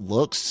way it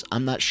looks.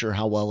 I'm not sure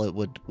how well it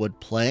would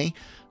play.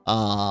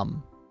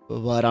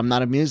 But I'm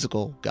not a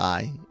musical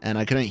guy, and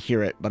I couldn't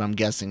hear it, but I'm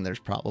guessing there's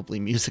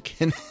probably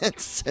music in it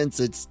since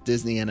it's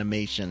Disney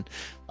animation.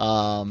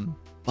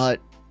 But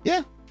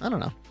yeah, I don't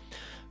know.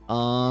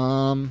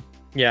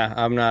 Yeah,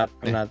 I'm not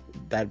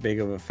that big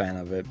of a fan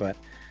of it, but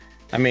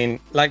I mean,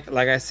 like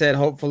I said,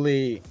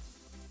 hopefully,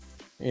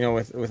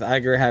 with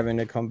Iger having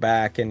to come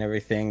back and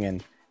everything,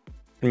 and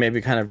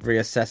maybe kind of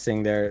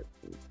reassessing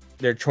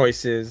their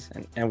choices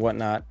and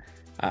whatnot,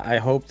 I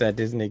hope that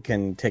Disney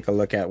can take a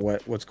look at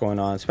what's going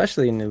on,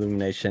 especially in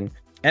Illumination,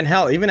 and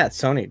hell, even at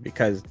Sony,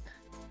 because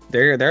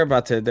they're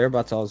about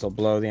to also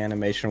blow the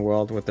animation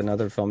world with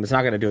another film. It's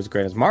not going to do as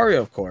great as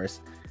Mario, of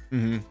course,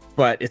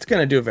 but it's going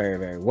to do very,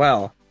 very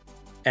well.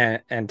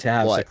 And to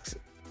have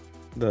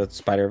the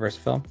Spider-Verse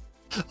film.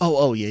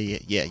 Oh yeah.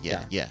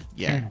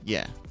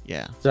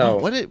 So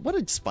what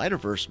did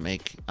Spider-Verse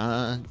make?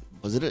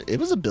 Was it? It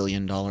was $1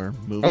 billion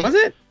movie. Oh, was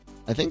it?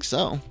 I think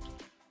so.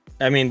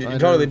 I mean, it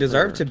totally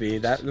deserved to be.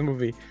 That the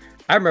movie.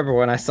 I remember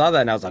when I saw that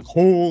and I was like,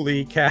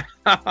 "Holy cow!"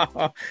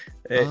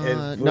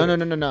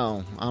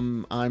 No.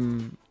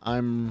 I'm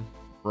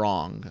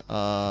wrong.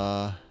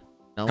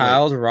 No,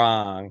 Kyle's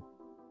wrong.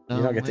 no,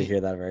 You don't get to wait.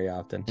 hear that very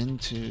often.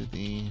 Into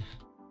the.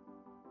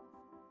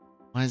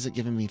 Why is it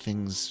giving me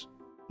things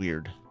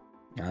weird?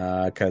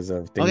 Because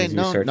of things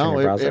you search in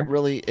your it browser.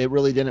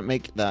 really didn't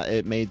make that.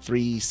 It made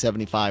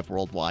 375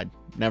 worldwide.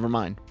 Never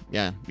mind.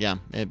 Yeah.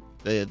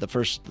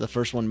 The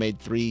first one made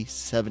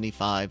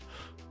 375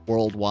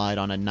 worldwide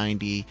on a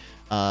 90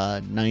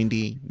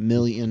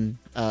 million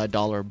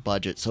dollar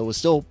budget. So it was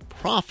still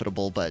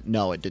profitable, but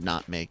no, it did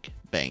not make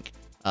bank.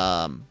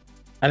 I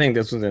think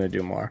this one's gonna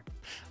do more.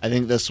 I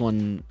think this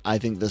one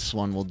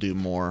will do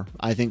more.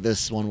 I think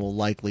this one will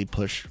likely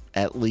push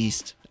at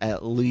least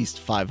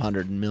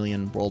 500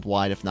 million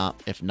worldwide,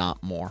 if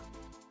not more.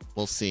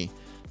 We'll see.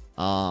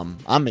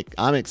 I'm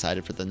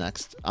excited for the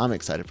next. I'm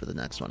excited for the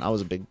next one. I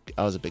was a big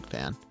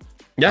fan.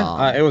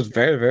 Yeah, it was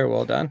very, very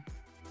well done.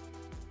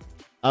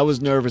 I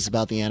was nervous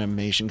about the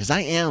animation because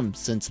I am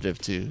sensitive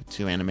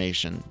to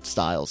animation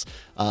styles.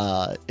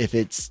 If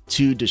it's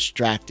too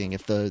distracting,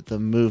 if the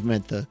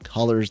movement, the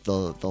colors,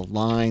 the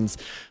lines,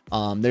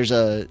 there's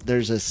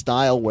a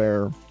style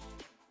where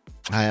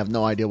I have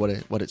no idea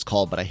what it's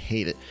called, but I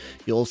hate it.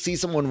 You'll see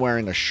someone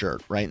wearing a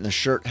shirt, right? And the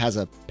shirt has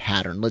a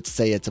pattern. Let's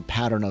say it's a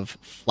pattern of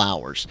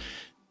flowers.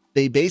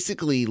 They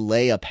basically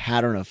lay a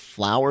pattern of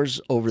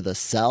flowers over the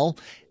cell,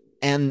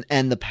 and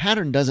the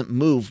pattern doesn't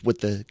move with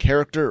the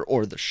character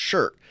or the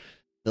shirt.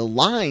 The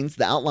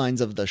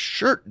outlines of the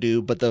shirt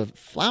do, but the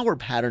flower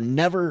pattern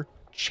never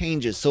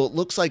changes. So it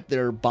looks like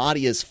their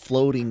body is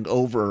floating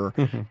over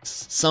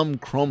some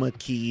chroma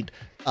keyed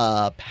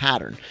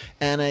pattern.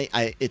 And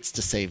it's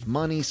to save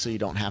money, so you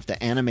don't have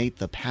to animate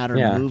the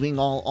pattern moving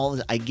all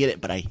this. I get it,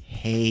 but I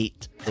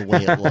hate the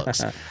way it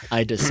looks.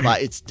 I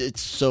despise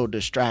it's so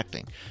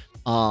distracting.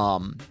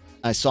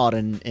 I saw it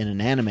in an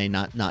anime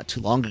not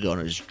too long ago, and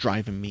it was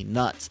driving me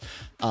nuts.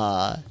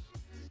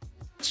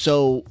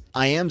 So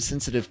I am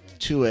sensitive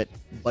to it,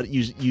 but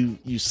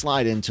you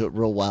slide into it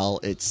real well.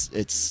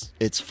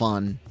 It's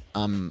fun.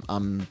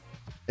 I'm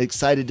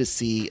excited to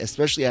see,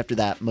 especially after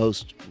that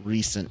most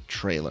recent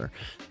trailer.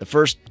 The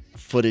first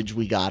footage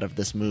we got of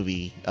this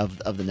movie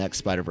of the next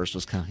Spider-Verse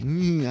was kind of a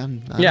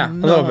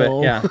little bit,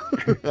 yeah.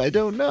 I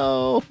don't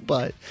know,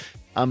 but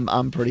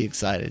I'm pretty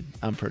excited.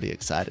 I'm pretty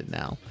excited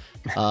now.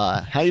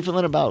 How you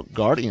feeling about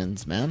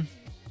Guardians, man?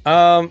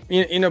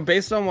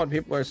 Based on what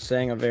people are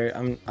saying,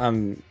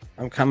 I'm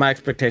my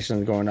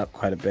expectations going up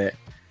quite a bit.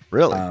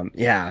 Really?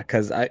 Yeah,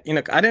 because I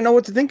didn't know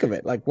what to think of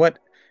it. Like, what?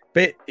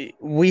 But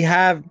we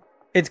have.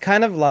 It's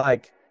kind of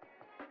like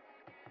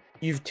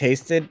you've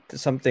tasted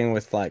something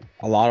with like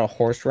a lot of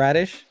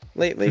horseradish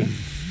lately,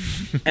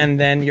 and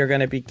then you're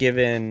gonna be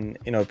given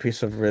a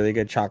piece of really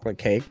good chocolate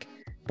cake.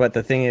 But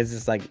the thing is,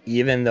 it's like,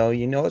 even though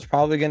it's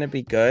probably gonna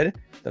be good,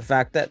 the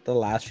fact that the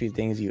last few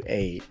things you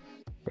ate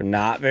were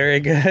not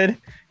very good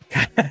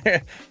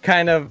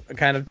kind of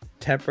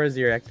tempers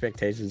your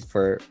expectations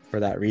for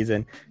that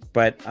reason.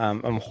 But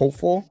I'm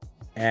hopeful,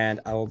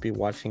 and I will be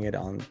watching it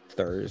on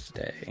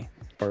Thursday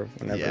or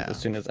whenever, as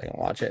soon as I can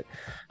watch it.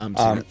 I'm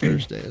seeing it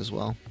Thursday as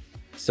well.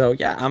 So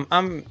yeah,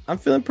 I'm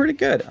feeling pretty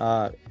good.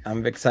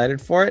 I'm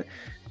excited for it.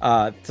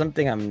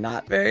 Something I'm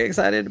not very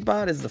excited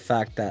about is the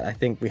fact that I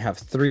think we have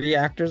 3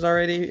 actors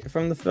already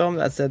from the film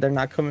that said they're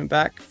not coming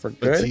back for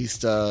good.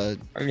 Batista,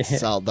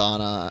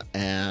 Saldana,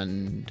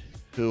 and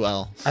who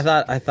else?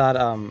 I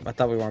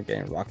thought we weren't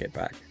getting Rocket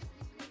back.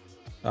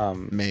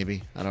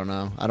 Maybe. I don't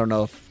know. I don't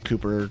know if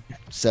Cooper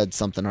said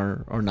something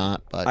or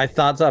not, but I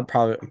thought so.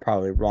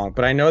 Probably wrong,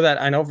 but I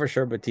know for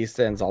sure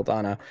Batista and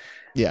Saldana.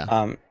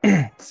 Yeah.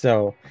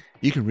 So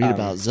you can read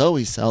about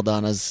Zoe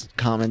Saldana's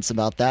comments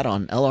about that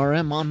on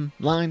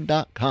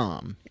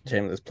lrmonline.com.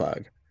 Shameless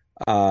plug.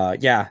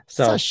 Yeah.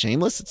 So it's not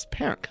shameless. It's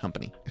parent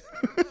company.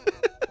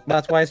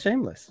 That's why it's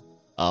shameless.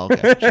 Oh,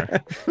 okay.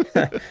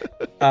 Sure.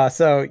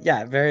 So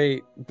yeah,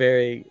 very,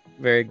 very,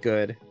 very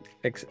good.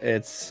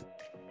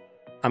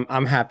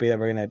 I'm happy that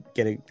we're gonna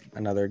get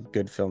another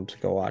good film to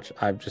go watch.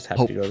 I just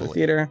have to go to the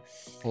theater.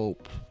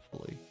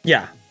 Hopefully.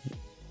 Yeah.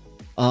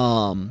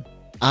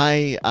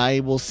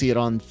 I will see it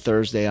on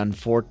Thursday.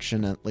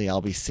 Unfortunately,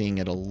 I'll be seeing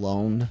it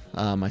alone.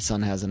 My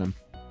son has an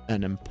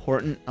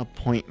important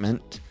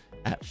appointment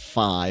at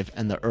 5,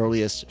 and the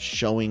earliest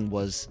showing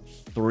was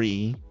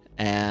 3,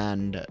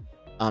 and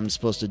I'm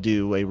supposed to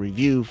do a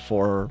review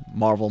for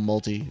Marvel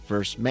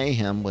Multiverse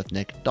Mayhem with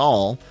Nick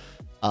Dahl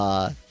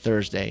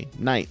Thursday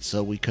night,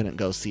 so we couldn't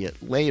go see it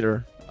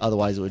later.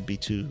 Otherwise, it would be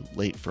too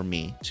late for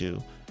me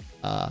to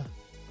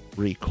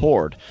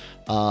record.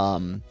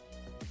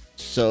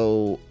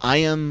 So I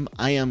am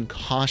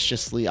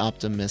cautiously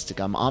optimistic.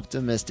 I'm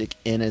optimistic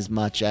in as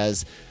much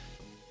as,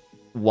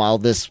 while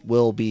this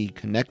will be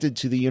connected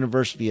to the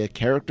universe via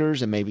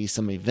characters and maybe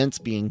some events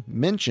being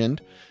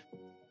mentioned,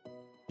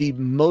 the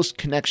most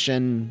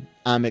connection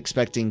I'm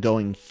expecting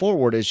going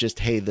forward is just,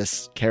 hey,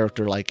 this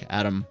character like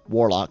Adam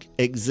Warlock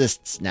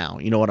exists now.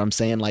 You know what I'm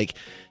saying? Like,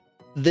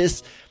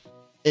 this,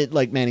 it,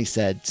 like Manny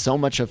said, so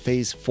much of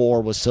Phase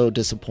 4 was so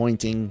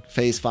disappointing.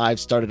 Phase 5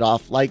 started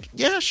off like,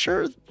 yeah,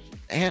 sure,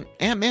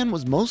 Ant-Man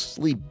was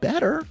mostly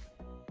better,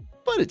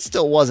 but it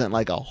still wasn't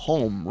like a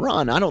home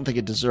run. I don't think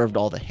it deserved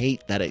all the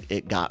hate that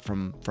it got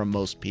from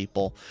most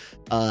people.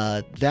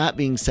 That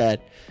being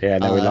said... Yeah,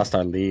 now we lost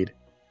our lead.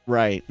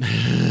 Right.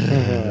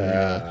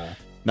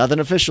 Nothing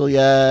official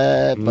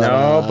yet.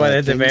 But, but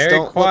it's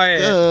very quiet.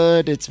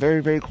 Good. It's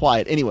very, very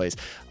quiet. Anyways,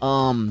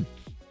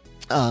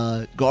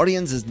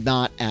 Guardians is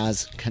not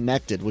as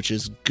connected, which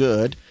is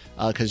good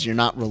because you're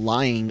not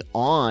relying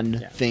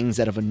on things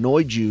that have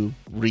annoyed you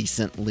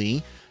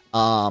recently.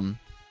 And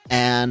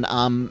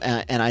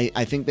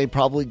I think they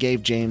probably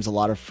gave James a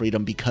lot of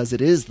freedom because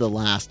it is the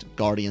last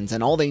Guardians,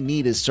 and all they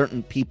need is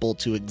certain people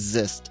to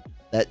exist.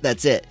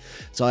 That's it.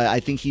 So I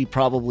think he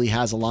probably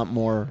has a lot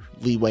more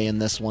leeway in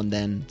this one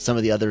than some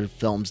of the other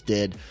films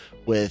did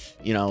with,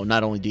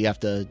 not only do you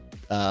have to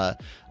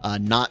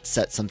not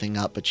set something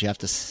up, but you have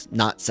to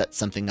not set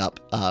something up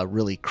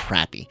really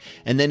crappy.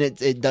 And then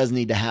it does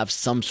need to have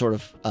some sort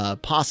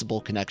of possible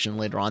connection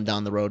later on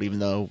down the road, even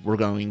though we're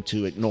going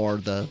to ignore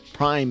the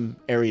prime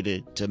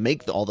area to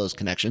make all those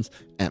connections,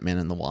 Ant-Man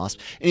and the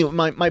Wasp. Anyway,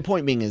 my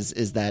point being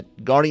is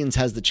that Guardians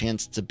has the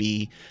chance to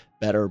be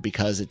better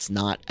because it's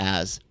not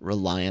as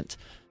reliant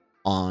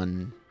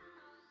on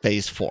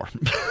Phase 4.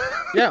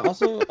 Yeah,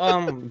 also,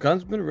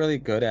 Gunn's been really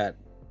good at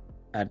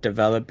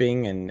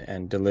developing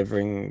and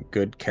delivering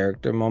good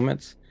character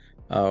moments.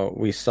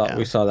 We saw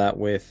that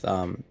with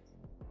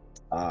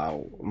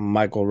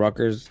Michael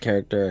Rooker's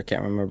character. I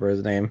can't remember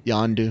his name.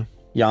 Yondu.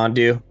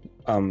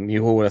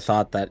 You would have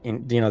thought that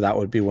that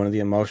would be one of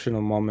the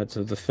emotional moments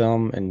of the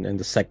film, and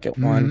the second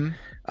one,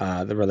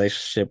 the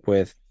relationship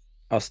with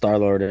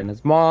Star-Lord and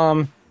his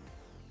mom,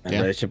 and the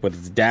relationship with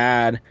his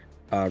dad.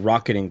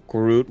 Rocket and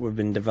Groot have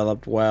been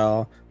developed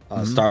well.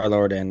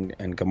 Star-Lord and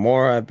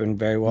Gamora have been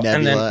very well.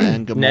 Nebula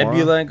and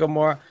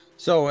Gamora.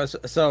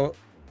 So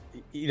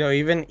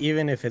even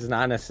if it's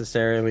not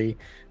necessarily,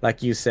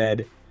 like you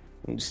said,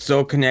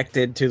 so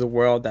connected to the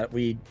world that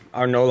we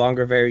are no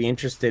longer very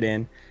interested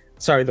in.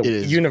 Sorry,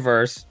 the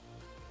universe.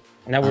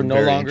 And that we're no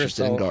longer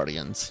interested in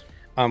Guardians.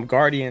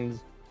 Guardians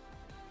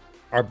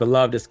are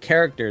beloved as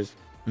characters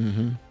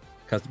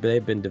because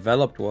they've been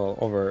developed well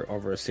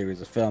over a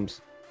series of films.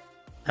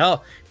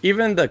 Hell,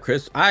 even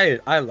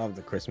I love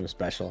the Christmas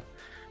special.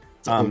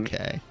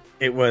 Okay.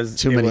 It was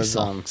too many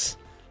songs.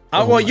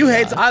 You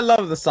hate. I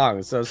love the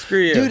songs, so screw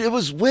you, dude. It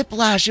was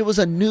whiplash. It was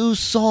a new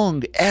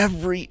song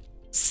every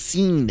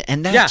scene,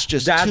 and that's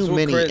too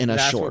many in a short.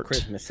 That's what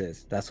Christmas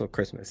is. That's what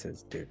Christmas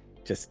is, dude.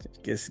 Just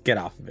get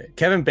off of it.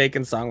 Kevin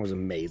Bacon's song was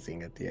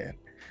amazing at the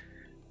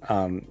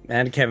end.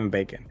 And Kevin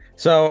Bacon.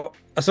 So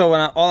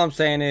all I'm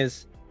saying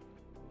is,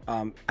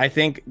 I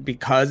think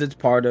because it's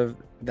part of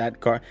that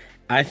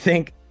I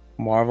think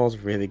Marvel's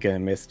really gonna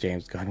miss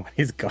James Gunn when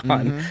he's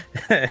gone,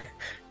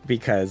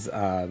 because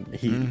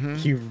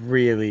he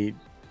really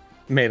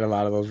made a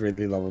lot of those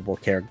really lovable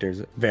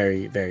characters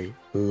very, very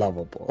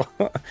lovable.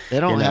 They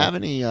don't have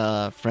any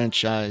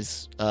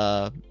franchise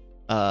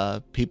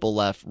people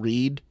left.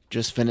 Reed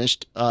just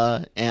finished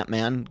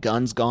Ant-Man.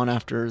 Gunn's gone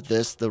after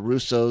this. The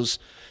Russos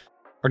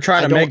are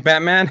trying to make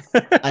Batman.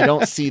 I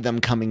don't see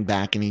them coming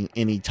back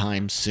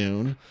anytime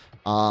soon.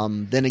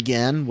 Then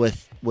again,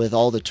 with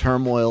all the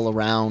turmoil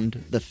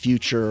around the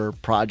future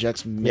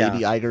projects, maybe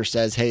Iger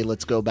says, hey,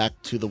 let's go back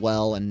to the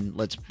well and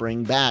let's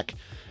bring back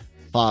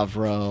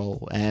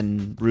Favreau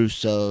and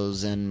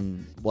Russos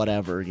and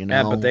whatever,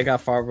 Yeah, but they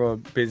got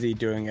Favreau busy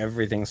doing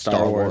everything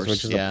Star Wars,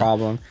 which is a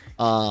problem.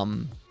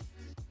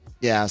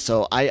 Yeah,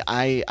 so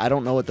I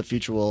don't know what the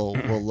future will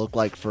look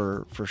like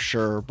for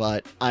sure,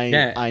 but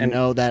I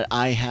know that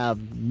I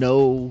have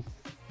no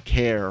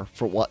care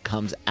for what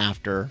comes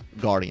after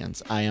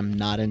Guardians. I am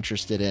not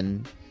interested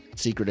in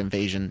Secret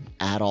Invasion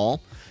at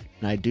all,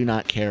 and I do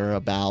not care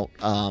about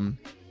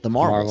the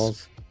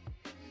Marvels.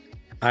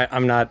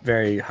 I'm not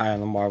very high on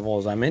the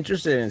Marvels. I'm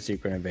interested in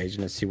Secret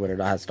Invasion to see what it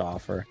has to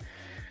offer.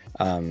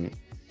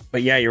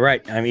 But yeah, you're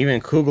right.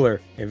 Even Coogler,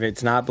 if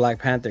it's not Black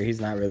Panther,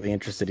 he's not really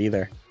interested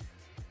either.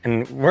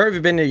 And where have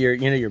you been to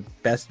your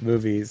best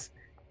movies,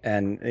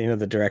 and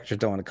the directors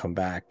don't want to come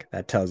back?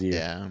 That tells you,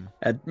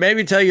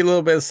 maybe tell you a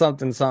little bit of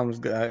something's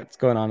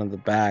going on in the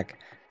back.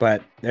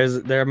 But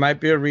there might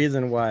be a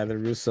reason why the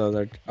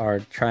Russos are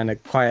trying to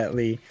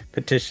quietly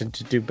petition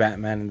to do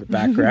Batman in the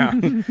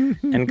background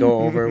and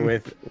go over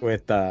with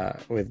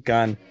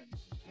Gunn.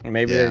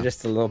 Maybe they're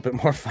just a little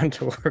bit more fun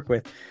to work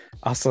with.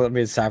 Also,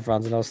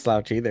 Saffron's no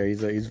slouch either.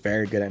 He's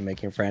very good at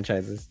making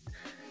franchises.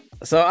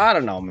 So I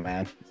don't know,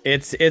 man.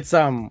 It's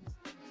a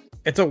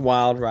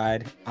wild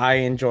ride. I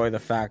enjoy the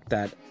fact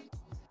that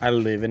I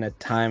live in a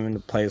time and a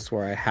place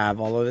where I have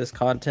all of this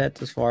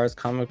content as far as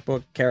comic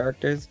book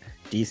characters,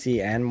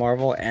 DC and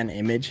Marvel and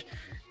Image,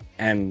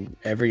 and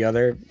every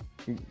other,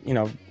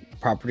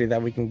 property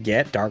that we can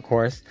get, Dark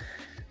Horse.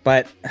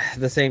 But at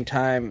the same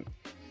time,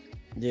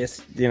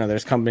 yes,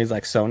 there's companies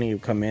like Sony who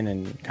come in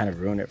and kind of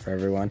ruin it for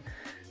everyone.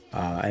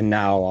 And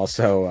now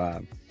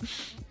also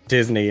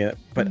Disney.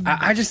 But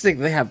I just think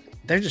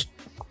they're just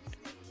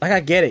Like, I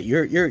get it.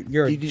 You're a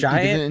You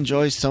giant. didn't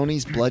enjoy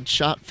Sony's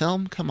Bloodshot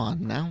film? Come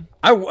on now.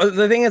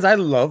 The thing is, I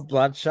love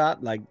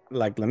Bloodshot, like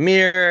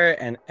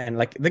Lemire, and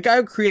like the guy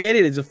who created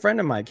it is a friend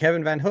of mine,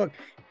 Kevin Van Hook.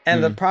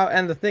 And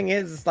the thing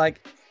is, it's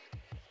like,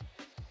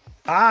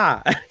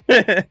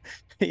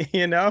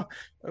 you know,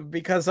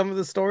 because some of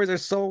the stories are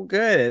so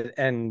good,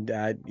 and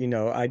you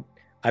know, I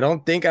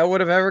don't think I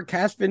would have ever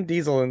cast Vin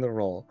Diesel in the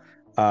role.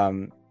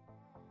 And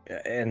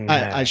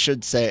I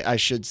should say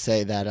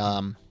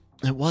that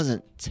it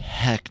wasn't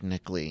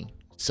technically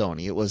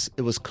Sony. It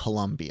was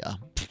Columbia.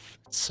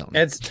 It's Sony.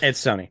 It's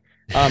Sony.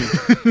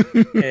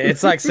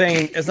 It's like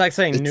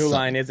saying New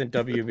Line isn't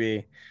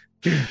WB,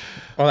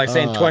 or like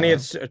saying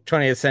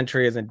 20th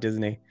Century isn't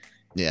Disney.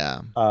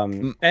 Yeah.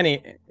 Go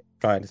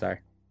ahead. Sorry.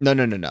 No.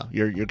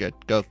 You're good.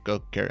 Go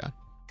carry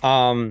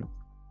on.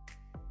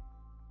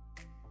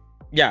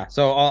 Yeah.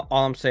 So all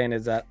I'm saying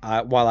is that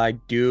while I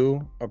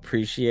do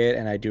appreciate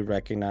and I do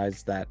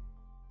recognize that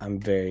I'm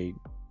very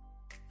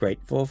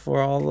grateful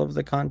for all of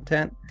the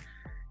content,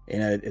 you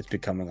know, it's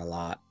becoming a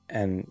lot,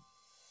 and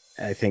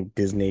I think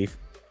Disney,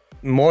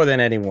 more than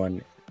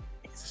anyone,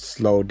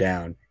 slow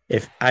down.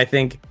 If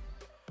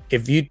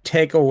you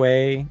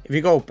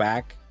go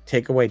back,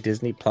 take away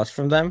Disney Plus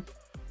from them,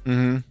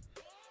 and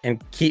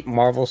keep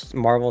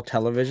Marvel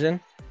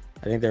Television,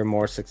 I think they're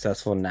more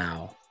successful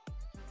now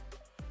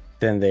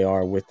than they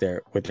are with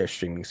their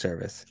streaming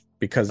service,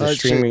 because the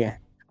streaming.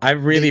 I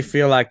really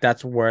feel like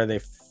that's where they.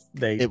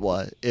 They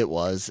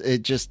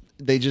just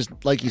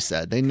like you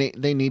said, they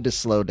need to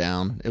slow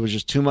down. It was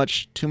just too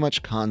much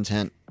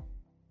content.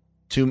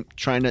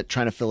 Trying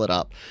to fill it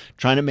up,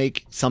 trying to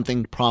make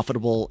something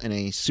profitable in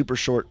a super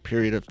short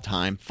period of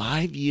time.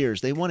 5 years.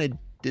 They wanted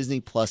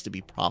Disney Plus to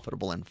be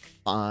profitable in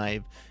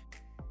 5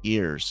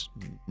 years.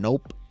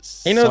 Nope.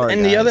 You know, sorry,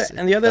 and guys.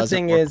 the other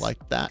thing is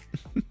like that,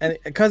 and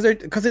because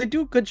they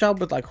do a good job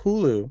with like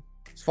Hulu,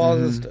 as far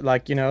as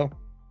like, you know,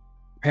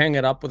 pairing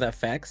it up with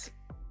FX.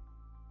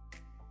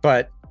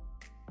 But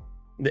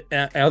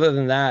other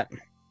than that,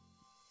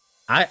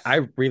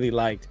 I really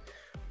liked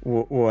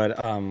what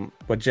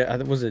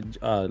was it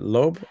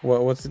Loeb?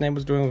 What's his name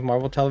was doing with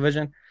Marvel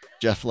Television?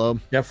 Jeff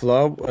Loeb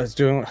was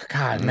doing.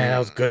 God, man, that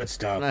was good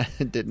stuff.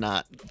 I did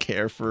not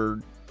care for.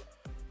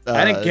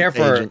 I didn't care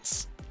for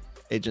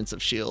Agents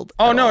of Shield.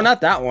 Oh no, not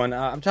that one.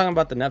 I'm talking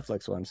about the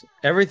Netflix ones.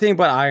 Everything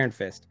but Iron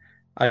Fist.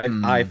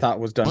 I thought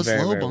was done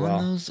very, very well.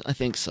 Those? I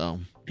think so.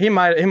 He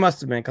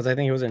must have been, because I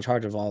think he was in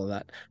charge of all of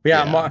that. But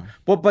yeah.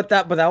 But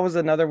that was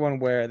another one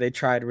where they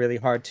tried really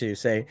hard to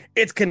say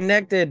it's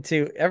connected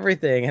to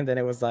everything, and then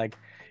it was like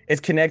it's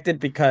connected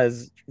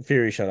because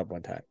Fury showed up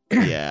one time.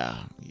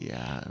 yeah,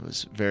 it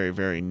was very,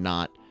 very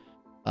not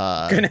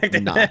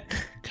connected. Not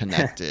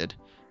connected.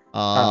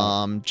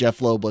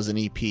 Jeff Loeb was an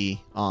EP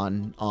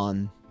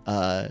on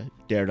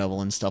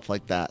Daredevil and stuff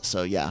like that.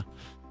 So yeah.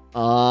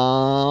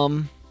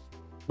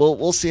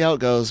 We'll see how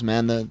it goes,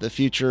 man. The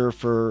future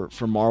for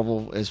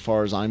Marvel, as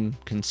far as I'm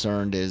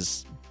concerned,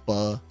 is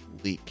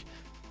bleak.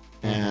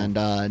 And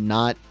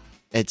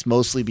it's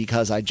mostly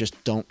because I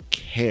just don't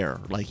care.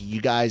 Like, you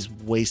guys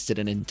wasted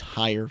an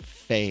entire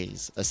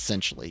phase,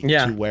 essentially,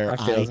 to where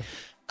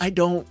I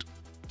don't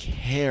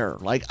care.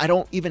 Like, I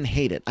don't even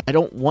hate it. I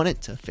don't want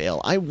it to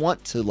fail. I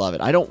want to love it.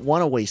 I don't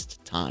want to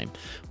waste time,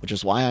 which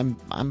is why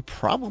I'm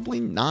probably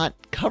not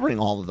covering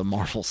all of the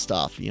Marvel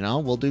stuff. You know,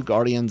 we'll do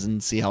Guardians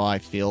and see how I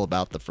feel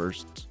about the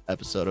first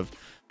episode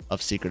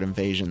of Secret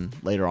Invasion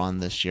later on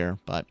this year.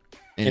 But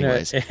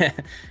anyways, you know,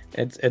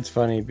 it's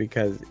funny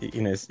because,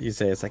 you know, you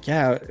say it's like,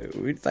 yeah,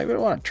 we don't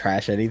want to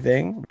trash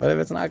anything, but if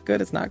it's not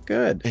good, it's not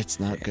good. It's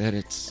not good.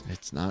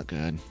 It's not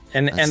good.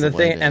 And the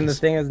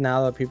thing is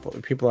now that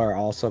people are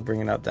also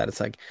bringing up that it's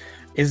like,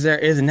 is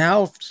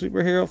now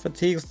superhero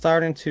fatigue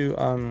starting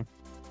to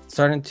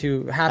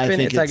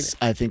happen?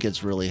 I think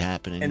it's really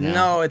happening. And now.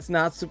 No, it's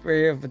not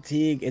superhero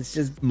fatigue. It's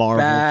just Marvel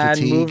bad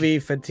fatigue. Movie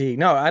fatigue.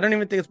 No, I don't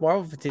even think it's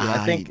Marvel fatigue.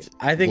 I think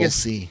we'll it's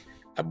see.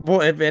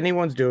 Well, if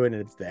anyone's doing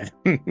it, it's them.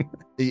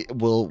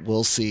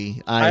 We'll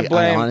see. I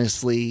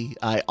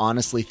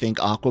honestly think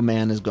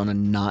Aquaman is going to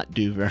not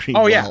do very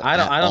well. Oh yeah,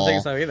 I don't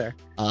think so either.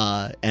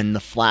 And the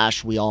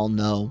Flash, we all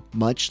know,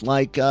 much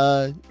like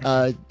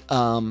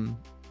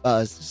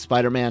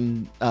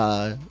Spider-Man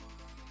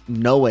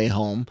No Way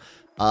Home,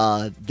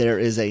 there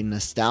is a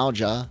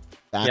nostalgia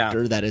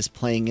factor that is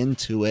playing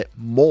into it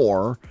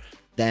more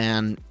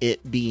than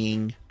it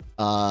being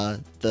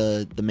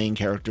the main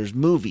character's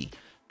movie.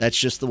 That's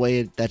just the way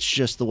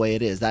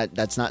it is.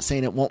 That's not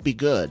saying it won't be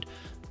good.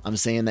 I'm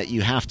saying that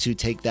you have to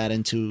take that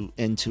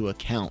into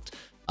account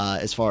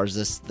as far as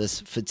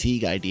this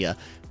fatigue idea.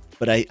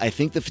 But I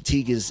think the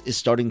fatigue is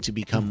starting to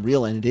become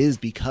real, and it is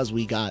because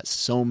we got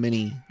so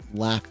many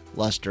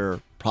lackluster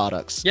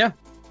products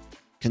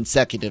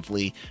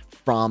consecutively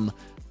from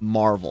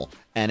Marvel,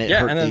 and it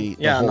hurt the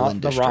whole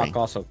industry. The Rock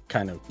also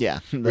kind of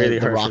really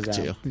the Rock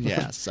too.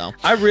 Yeah, so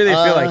I really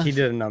feel like he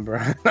did a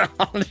number.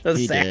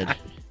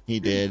 He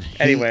did.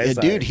 Anyways,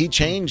 dude, he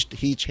changed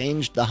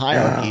the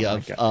hierarchy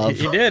of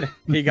he did.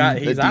 He's the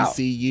out.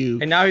 DCU,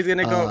 and now he's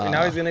gonna go.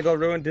 Now he's gonna go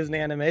ruin Disney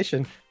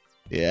animation.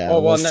 Yeah.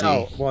 Oh, well, we'll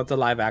no. see. Well, it's a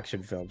live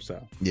action film,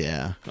 so.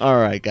 Yeah. All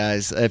right,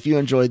 guys. If you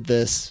enjoyed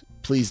this,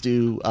 please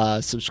do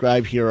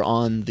subscribe here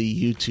on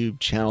the YouTube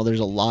channel. There's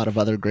a lot of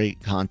other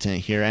great content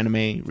here.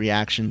 Anime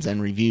reactions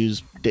and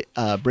reviews.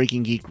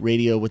 Breaking Geek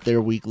Radio with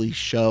their weekly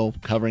show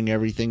covering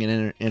everything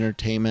in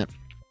entertainment.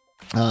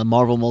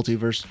 Marvel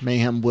Multiverse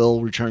Mayhem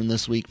will return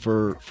this week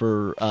for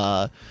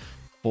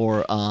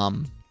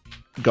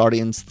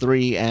Guardians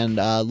 3, and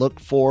look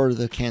for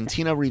the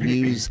Cantina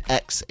Reviews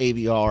X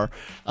AVR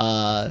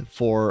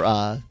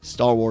for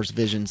Star Wars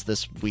Visions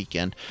this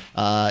weekend.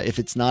 If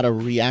it's not a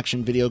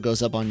reaction video,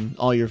 goes up on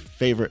all your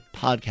favorite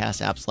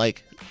podcast apps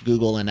like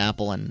Google and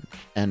Apple and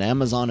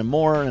Amazon and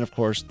more, and of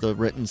course the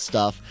written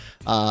stuff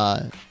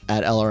at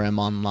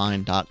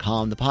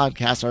lrmonline.com. The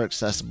podcasts are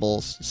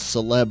accessible.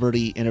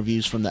 Celebrity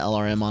interviews from the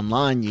LRM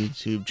Online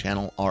YouTube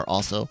channel are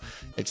also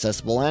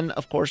accessible, and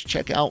of course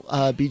check out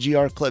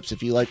BGR Clips.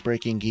 If you like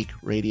Breaking Geek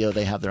Radio,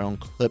 they have their own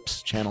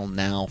Clips channel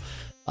now.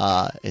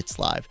 It's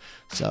live.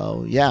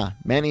 So yeah,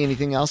 Manny,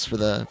 anything else for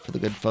the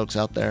good folks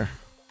out there?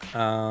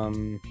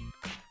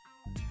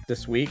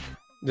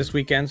 This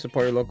weekend,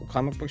 support your local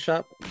comic book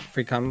shop,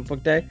 free comic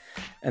book day.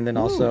 And then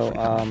also,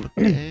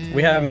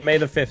 we have May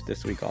the 5th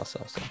this week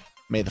also. So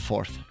May the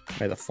 4th.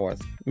 May the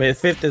 4th. May the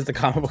 5th is the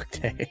comic book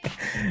day.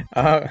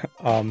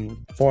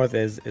 4th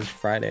is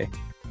Friday.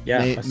 Yeah,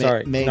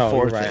 May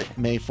 4th. Right.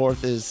 May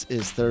 4th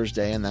is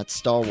Thursday, and that's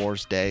Star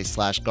Wars Day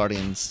 /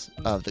 Guardians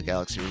of the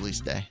Galaxy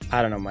release day.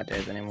 I don't know my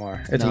days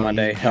anymore. It's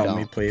Monday. Help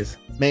me, please.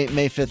 May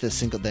 5th is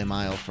Cinco de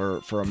Mayo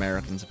for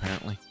Americans,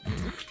 apparently.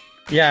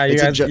 Yeah, you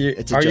guys.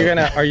 Are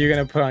you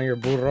gonna put on your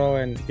burro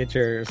and get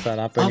your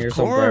sarapa and your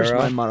sombrero? Of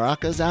course, my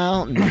maracas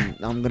out, and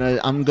I'm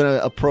gonna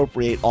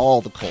appropriate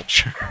all the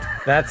culture.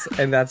 That's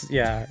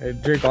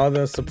drink all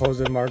the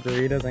supposed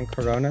margaritas and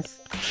Coronas,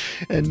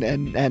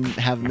 and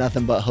have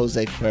nothing but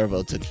Jose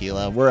Cuervo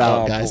tequila. We're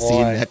out, guys. Boy. See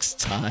you next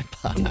time.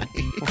 Bye.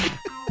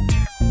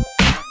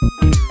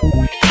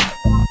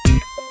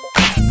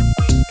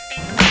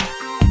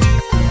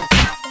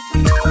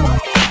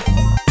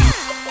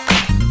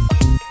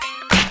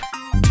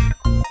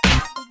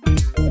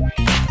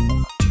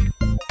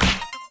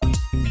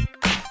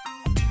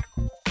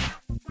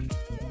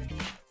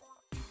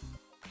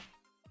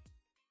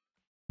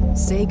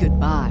 Say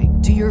goodbye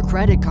to your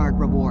credit card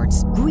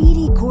rewards.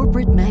 Greedy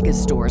corporate mega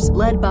stores,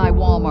 led by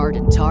Walmart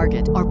and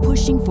Target, are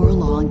pushing for a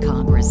law in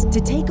Congress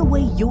to take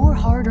away your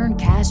hard-earned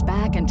cash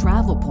back and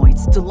travel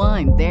points to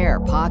line their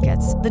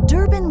pockets. The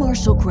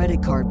Durbin-Marshall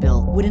credit card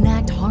bill would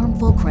enact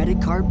harmful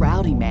credit card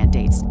routing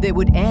mandates that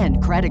would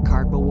end credit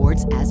card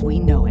rewards as we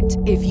know it.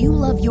 If you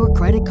love your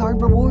credit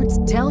card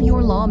rewards, tell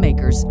your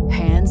lawmakers,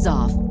 hands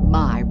off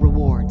my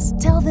rewards.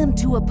 Tell them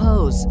to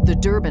oppose the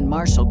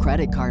Durbin-Marshall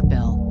credit card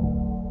bill.